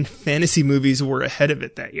fiction and fantasy movies were ahead of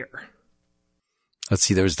it that year? Let's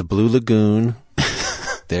see. There was The Blue Lagoon.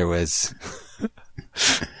 There was...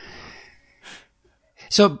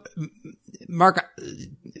 So, Mark,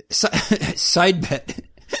 side bet.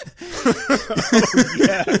 Oh,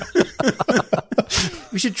 yeah.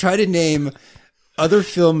 We should try to name other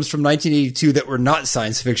films from 1982 that were not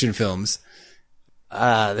science fiction films.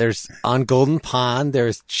 There's On Golden Pond.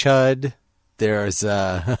 There's Chud. There's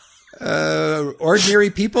Ordinary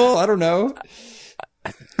People. I don't know.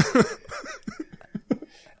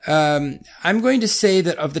 I'm going to say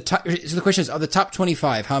that of the top, so the question is, of the top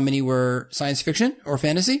 25, how many were science fiction or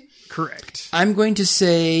fantasy? Correct. I'm going to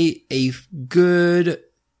say a good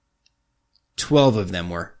 12 of them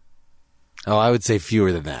were. Oh, I would say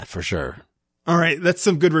fewer than that for sure. All right. That's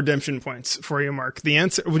some good redemption points for you, Mark. The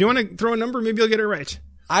answer, would you want to throw a number? Maybe you'll get it right.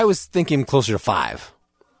 I was thinking closer to 5.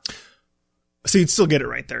 So you'd still get it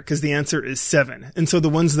right there, because the answer is 7. And so the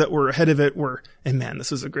ones that were ahead of it were, and man,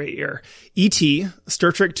 this was a great year, E.T.,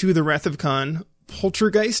 Star Trek II, The Wrath of Khan,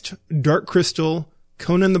 Poltergeist, Dark Crystal,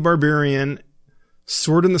 Conan the Barbarian,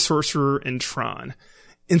 Sword and the Sorcerer, and Tron.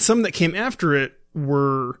 And some that came after it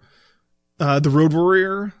were The Road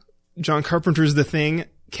Warrior, John Carpenter's The Thing,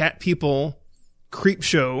 Cat People,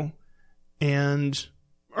 Creepshow, and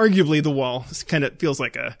arguably The Wall. This kind of feels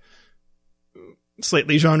like a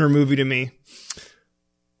slightly genre movie to me.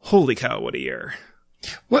 Holy cow, what a year.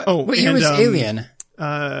 What year was Alien?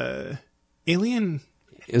 Alien?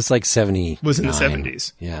 It was like 70. Was in the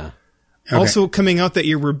 70s. Yeah. Okay. Also coming out that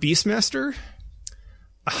year were Beastmaster,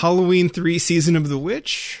 Halloween 3 Season of the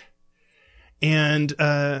Witch, and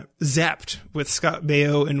Zapped with Scott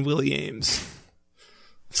Baio and Willie Ames.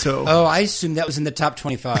 So, oh, I assumed that was in the top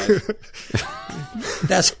 25.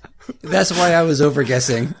 That's why I was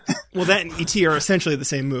overguessing. Well, that and E.T. are essentially the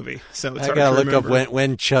same movie, so it's I hard gotta to look remember. up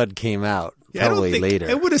when Chud came out. Yeah, Probably later.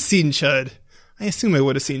 I would have seen Chud. I assume I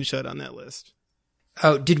would have seen Chud on that list.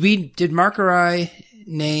 Oh, did Mark or I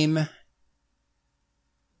name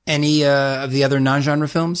any of the other non-genre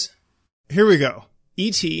films? Here we go.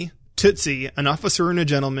 E.T., Tootsie, An Officer and a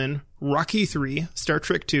Gentleman, Rocky 3, Star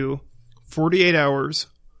Trek II, 48 Hours,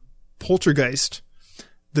 Poltergeist,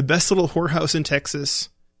 The Best Little Whorehouse in Texas,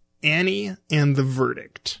 Annie, and The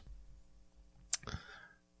Verdict.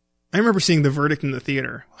 I remember seeing The Verdict in the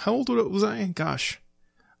theater. How old was I? Gosh,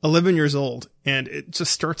 11 years old. And it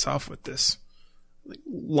just starts off with this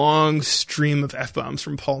long stream of F-bombs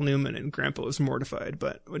from Paul Newman, and Grandpa was mortified.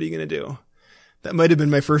 But what are you going to do? That might have been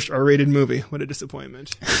my first R-rated movie. What a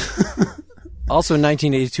disappointment. Also in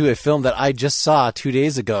 1982, a film that I just saw 2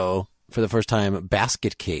 days ago for the first time,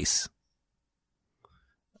 Basket Case.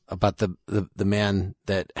 About the man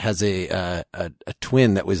that has a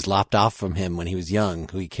twin that was lopped off from him when he was young,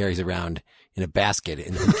 who he carries around in a basket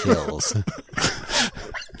and then kills.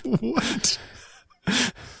 What?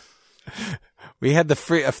 We had the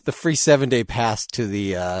free 7-day pass to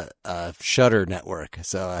the Shudder network,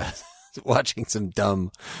 so I was watching some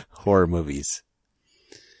dumb horror movies.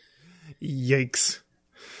 Yikes.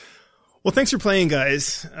 Well, thanks for playing,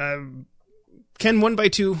 guys. Ken won by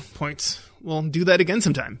 2 points. We'll do that again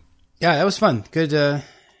sometime. Yeah, that was fun. Good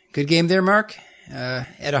game there, Mark. At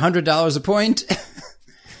 $100 a point.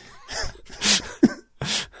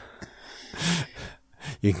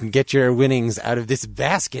 You can get your winnings out of this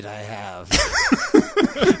basket I have.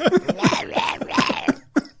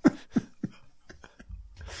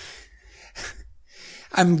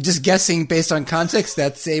 I'm just guessing based on context.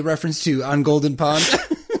 That's a reference to On Golden Pond.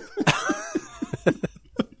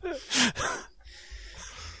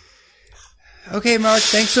 Okay, Mark,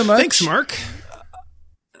 thanks so much. Thanks, Mark.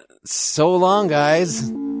 So long, guys.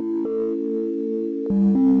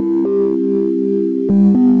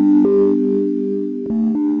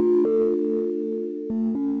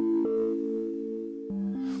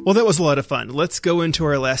 Well, that was a lot of fun. Let's go into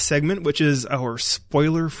our last segment, which is our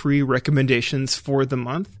spoiler-free recommendations for the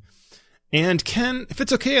month. And Ken, if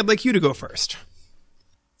it's okay, I'd like you to go first.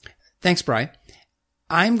 Thanks, Bri.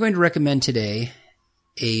 I'm going to recommend today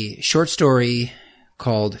a short story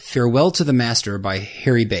called Farewell to the Master by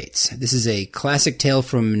Harry Bates. This is a classic tale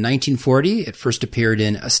from 1940. It first appeared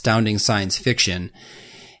in Astounding Science Fiction.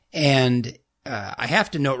 And I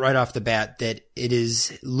have to note right off the bat that it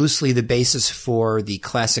is loosely the basis for the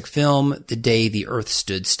classic film, The Day the Earth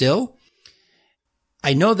Stood Still.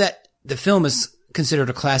 I know that the film is considered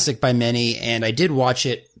a classic by many, and I did watch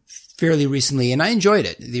it fairly recently, and I enjoyed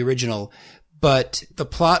it, the original. But the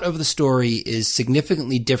plot of the story is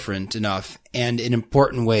significantly different enough, and in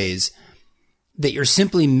important ways, that you're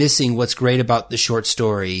simply missing what's great about the short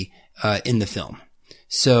story in the film.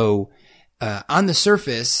 So, on the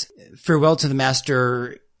surface, Farewell to the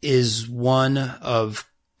Master is one of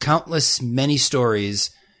countless many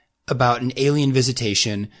stories about an alien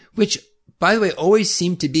visitation, which, by the way, always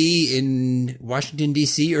seem to be in Washington,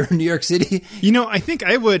 D.C. or New York City. You know, I think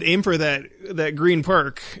I would aim for that green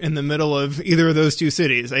park in the middle of either of those two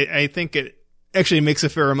cities. I think it actually makes a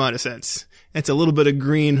fair amount of sense. It's a little bit of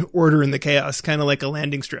green order in the chaos, kind of like a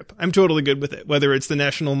landing strip. I'm totally good with it, whether it's the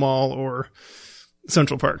National Mall or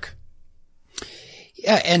Central Park.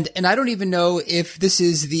 Yeah, and I don't even know if this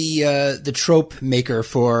is the trope maker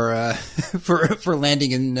for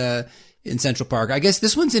landing in Central Park. I guess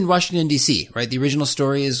this one's in Washington, D.C., right? The original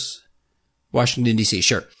story is Washington, D.C.,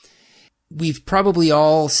 sure. We've probably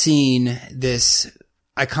all seen this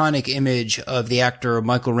iconic image of the actor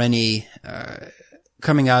Michael Rennie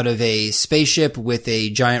coming out of a spaceship with a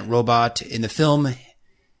giant robot in the film.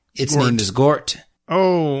 Its name is Gort.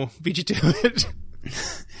 Oh, beat you to it.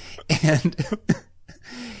 And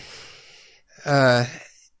yeah,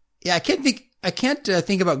 I can't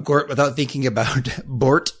think about Gort without thinking about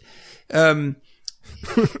Bort. We've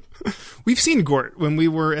seen Gort when we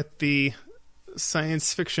were at the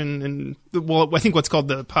science fiction and I think what's called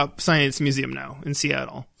the Pop Science Museum now in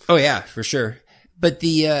Seattle. Oh yeah, for sure. But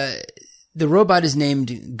the robot is named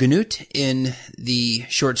Gnut in the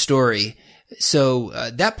short story. So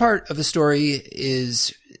that part of the story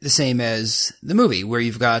is the same as the movie, where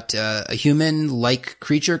you've got a human-like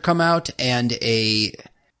creature come out and a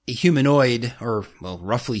humanoid, or well,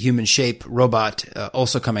 roughly human-shaped robot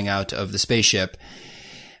also coming out of the spaceship.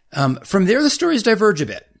 From there, the stories diverge a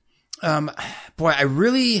bit. Boy,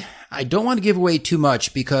 I don't want to give away too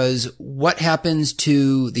much, because what happens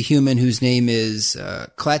to the human whose name is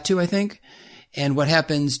Klaatu, I think, and what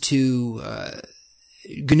happens to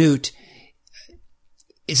Gnut,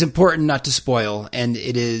 it's important not to spoil. And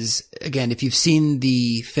it is, again, if you've seen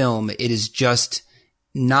the film, it is just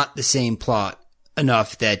not the same plot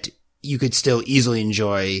enough that you could still easily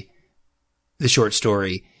enjoy the short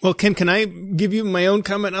story. Well, can I give you my own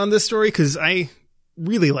comment on this story? Because I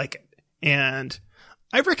really like it. And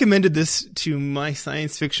I've recommended this to my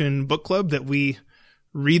science fiction book club, that we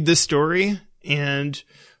read this story and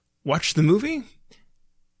watch the movie.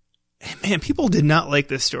 And man, people did not like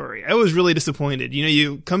this story. I was really disappointed. You know,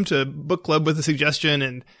 you come to book club with a suggestion,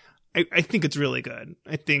 and I think it's really good.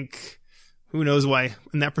 I think, who knows why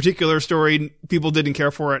in that particular story people didn't care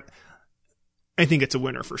for it. I think it's a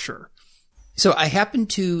winner for sure. So I happened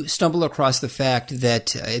to stumble across the fact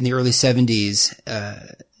that in the early 70s,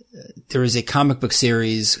 there is a comic book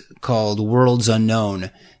series called Worlds Unknown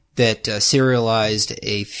that serialized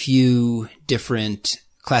a few different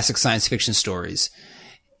classic science fiction stories,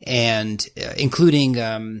 and including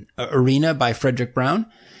Arena by Frederick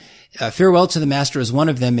Brown. Farewell to the Master is one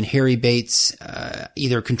of them, and Harry Bates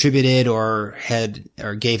either contributed or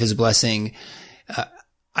gave his blessing.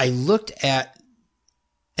 I looked at,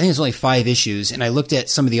 I think it's only 5 issues, and I looked at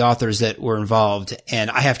some of the authors that were involved, and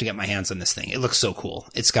I have to get my hands on this thing. It looks so cool.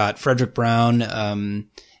 It's got Frederick Brown.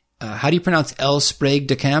 How do you pronounce L. Sprague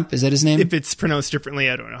de Camp? Is that his name? If it's pronounced differently,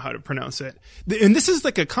 I don't know how to pronounce it. And this is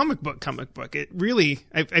like a comic book. It really,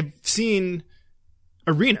 I've seen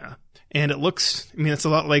Arena, and it looks, I mean, it's a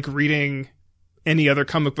lot like reading any other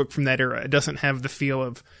comic book from that era. It doesn't have the feel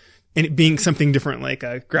of it being something different, like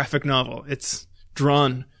a graphic novel. It's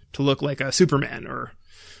drawn to look like a Superman or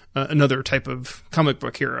another type of comic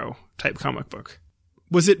book hero type comic book.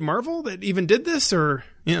 Was it Marvel that even did this, or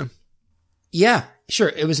yeah? Yeah, sure.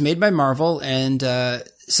 It was made by Marvel, and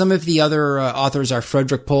some of the other authors are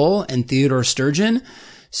Frederick Pohl and Theodore Sturgeon.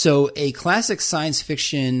 So a classic science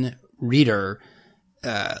fiction reader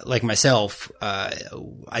like myself,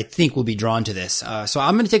 I think will be drawn to this. So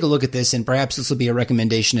I'm going to take a look at this, and perhaps this will be a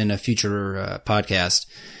recommendation in a future podcast.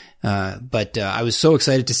 But I was so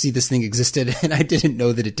excited to see this thing existed, and I didn't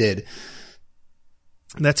know that it did.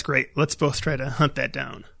 That's great. Let's both try to hunt that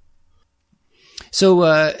down.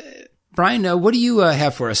 So, Brian, what do you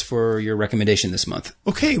have for us for your recommendation this month?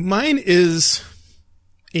 Okay, mine is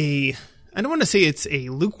I don't want to say it's a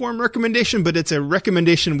lukewarm recommendation, but it's a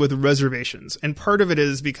recommendation with reservations. And part of it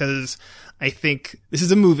is because I think this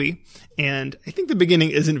is a movie, and I think the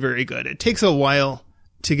beginning isn't very good. It takes a while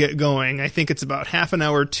to get going. I think it's about half an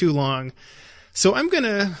hour too long. So I'm going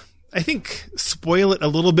to, I think, spoil it a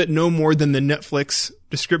little bit, no more than the Netflix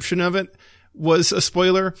description of it was a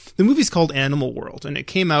spoiler. The movie's called Animal World, and it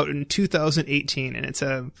came out in 2018, and it's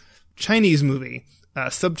a Chinese movie,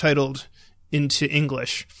 subtitled into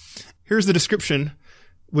English. Here's the description,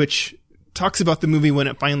 which talks about the movie when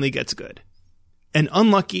it finally gets good. An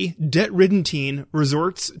unlucky, debt-ridden teen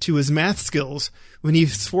resorts to his math skills when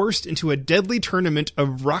he's forced into a deadly tournament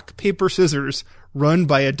of rock, paper, scissors run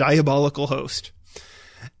by a diabolical host.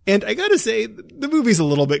 And I gotta say, the movie's a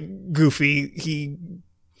little bit goofy.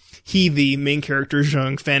 He, the main character,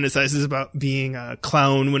 Zheng, fantasizes about being a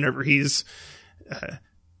clown whenever he's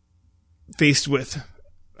faced with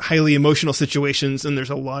highly emotional situations, and there's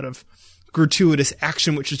a lot of gratuitous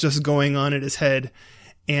action which is just going on in his head.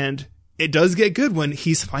 And it does get good when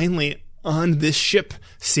he's finally on this ship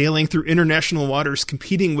sailing through international waters,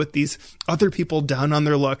 competing with these other people down on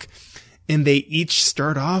their luck. And they each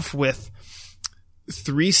start off with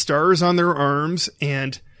 3 stars on their arms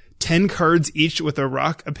and 10 cards each with a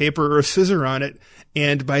rock, a paper, or a scissor on it.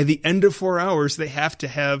 And by the end of 4 hours, they have to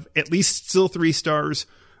have at least still 3 stars,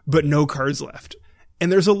 but no cards left.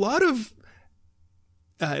 And there's a lot of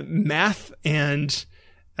math and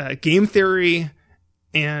game theory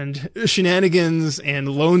and shenanigans and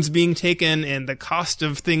loans being taken and the cost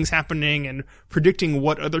of things happening and predicting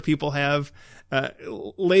what other people have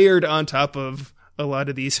layered on top of a lot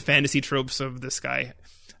of these fantasy tropes of this guy.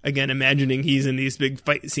 Again, imagining he's in these big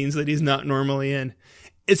fight scenes that he's not normally in.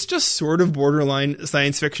 It's just sort of borderline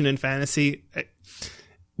science fiction and fantasy.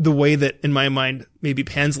 The way that, in my mind, maybe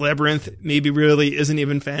Pan's Labyrinth maybe really isn't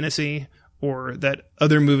even fantasy, or that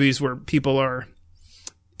other movies where people are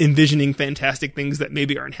envisioning fantastic things that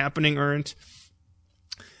maybe aren't happening aren't.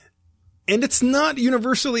 And it's not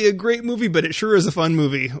universally a great movie, but it sure is a fun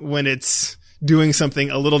movie when it's doing something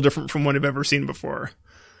a little different from what I've ever seen before.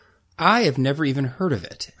 I have never even heard of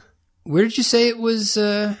it. Where did you say it was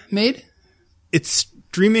made? It's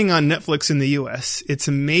streaming on Netflix in the US. It's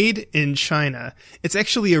made in China. It's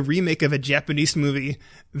actually a remake of a Japanese movie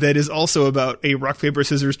that is also about a rock, paper,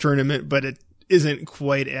 scissors tournament, but it isn't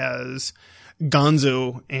quite as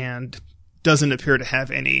gonzo and doesn't appear to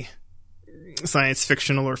have any science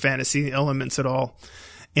fictional or fantasy elements at all.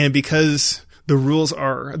 And because the rules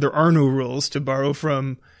are, there are no rules, to borrow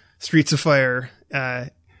from Streets of Fire,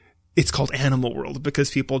 it's called Animal World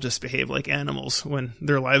because people just behave like animals when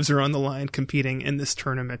their lives are on the line competing in this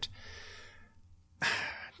tournament.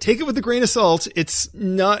 Take it with a grain of salt. It's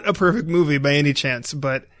not a perfect movie by any chance,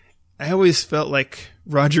 but I always felt like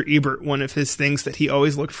Roger Ebert, one of his things that he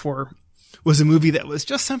always looked for was a movie that was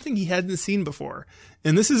just something he hadn't seen before.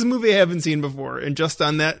 And this is a movie I haven't seen before. And just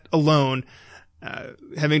on that alone,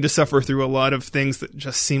 having to suffer through a lot of things that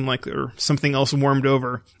just seem like they're something else warmed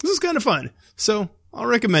over, this is kind of fun. So I'll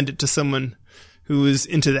recommend it to someone who is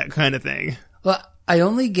into that kind of thing. Well, I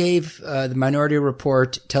only gave the Minority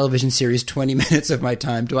Report television series 20 minutes of my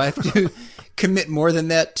time. Do I have to commit more than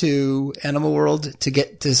that to Animal World to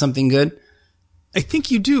get to something good? I think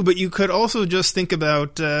you do, but you could also just think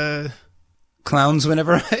about clowns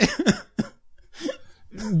whenever I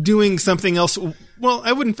doing something else. Well,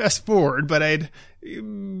 I wouldn't fast forward, but I'd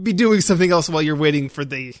be doing something else while you're waiting for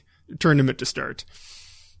the tournament to start.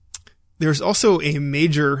 There's also a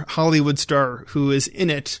major Hollywood star who is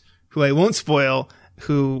in it, who I won't spoil,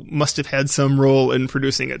 who must have had some role in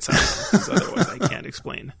producing it somehow, because otherwise I can't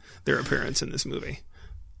explain their appearance in this movie.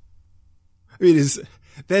 I mean,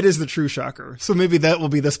 that is the true shocker. So maybe that will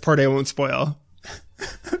be this part I won't spoil.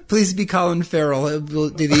 Please be Colin Farrell. It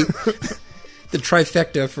will be the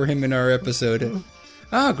trifecta for him in our episode.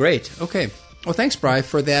 Ah, great. Okay. Well, thanks, Bri,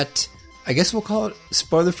 for that. I guess we'll call it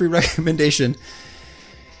spoiler-free recommendation.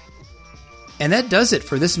 And that does it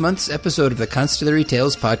for this month's episode of the Constellary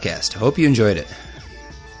Tales podcast. I hope you enjoyed it.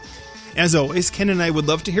 As always, Ken and I would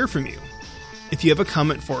love to hear from you. If you have a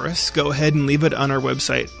comment for us, go ahead and leave it on our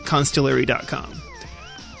website, constellary.com.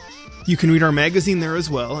 You can read our magazine there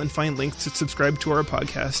as well and find links to subscribe to our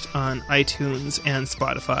podcast on iTunes and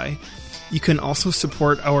Spotify. You can also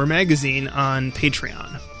support our magazine on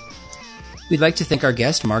Patreon. We'd like to thank our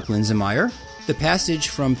guest, Mark Linsenmayer. The passage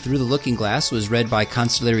from Through the Looking Glass was read by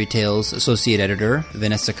Constellary Tales Associate Editor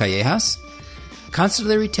Vanessa Callejas.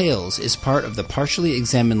 Constellary Tales is part of the Partially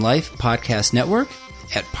Examined Life podcast network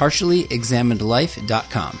at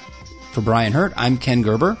partiallyexaminedlife.com. For Brian Hurt, I'm Ken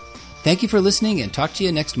Gerber. Thank you for listening and talk to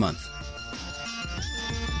you next month.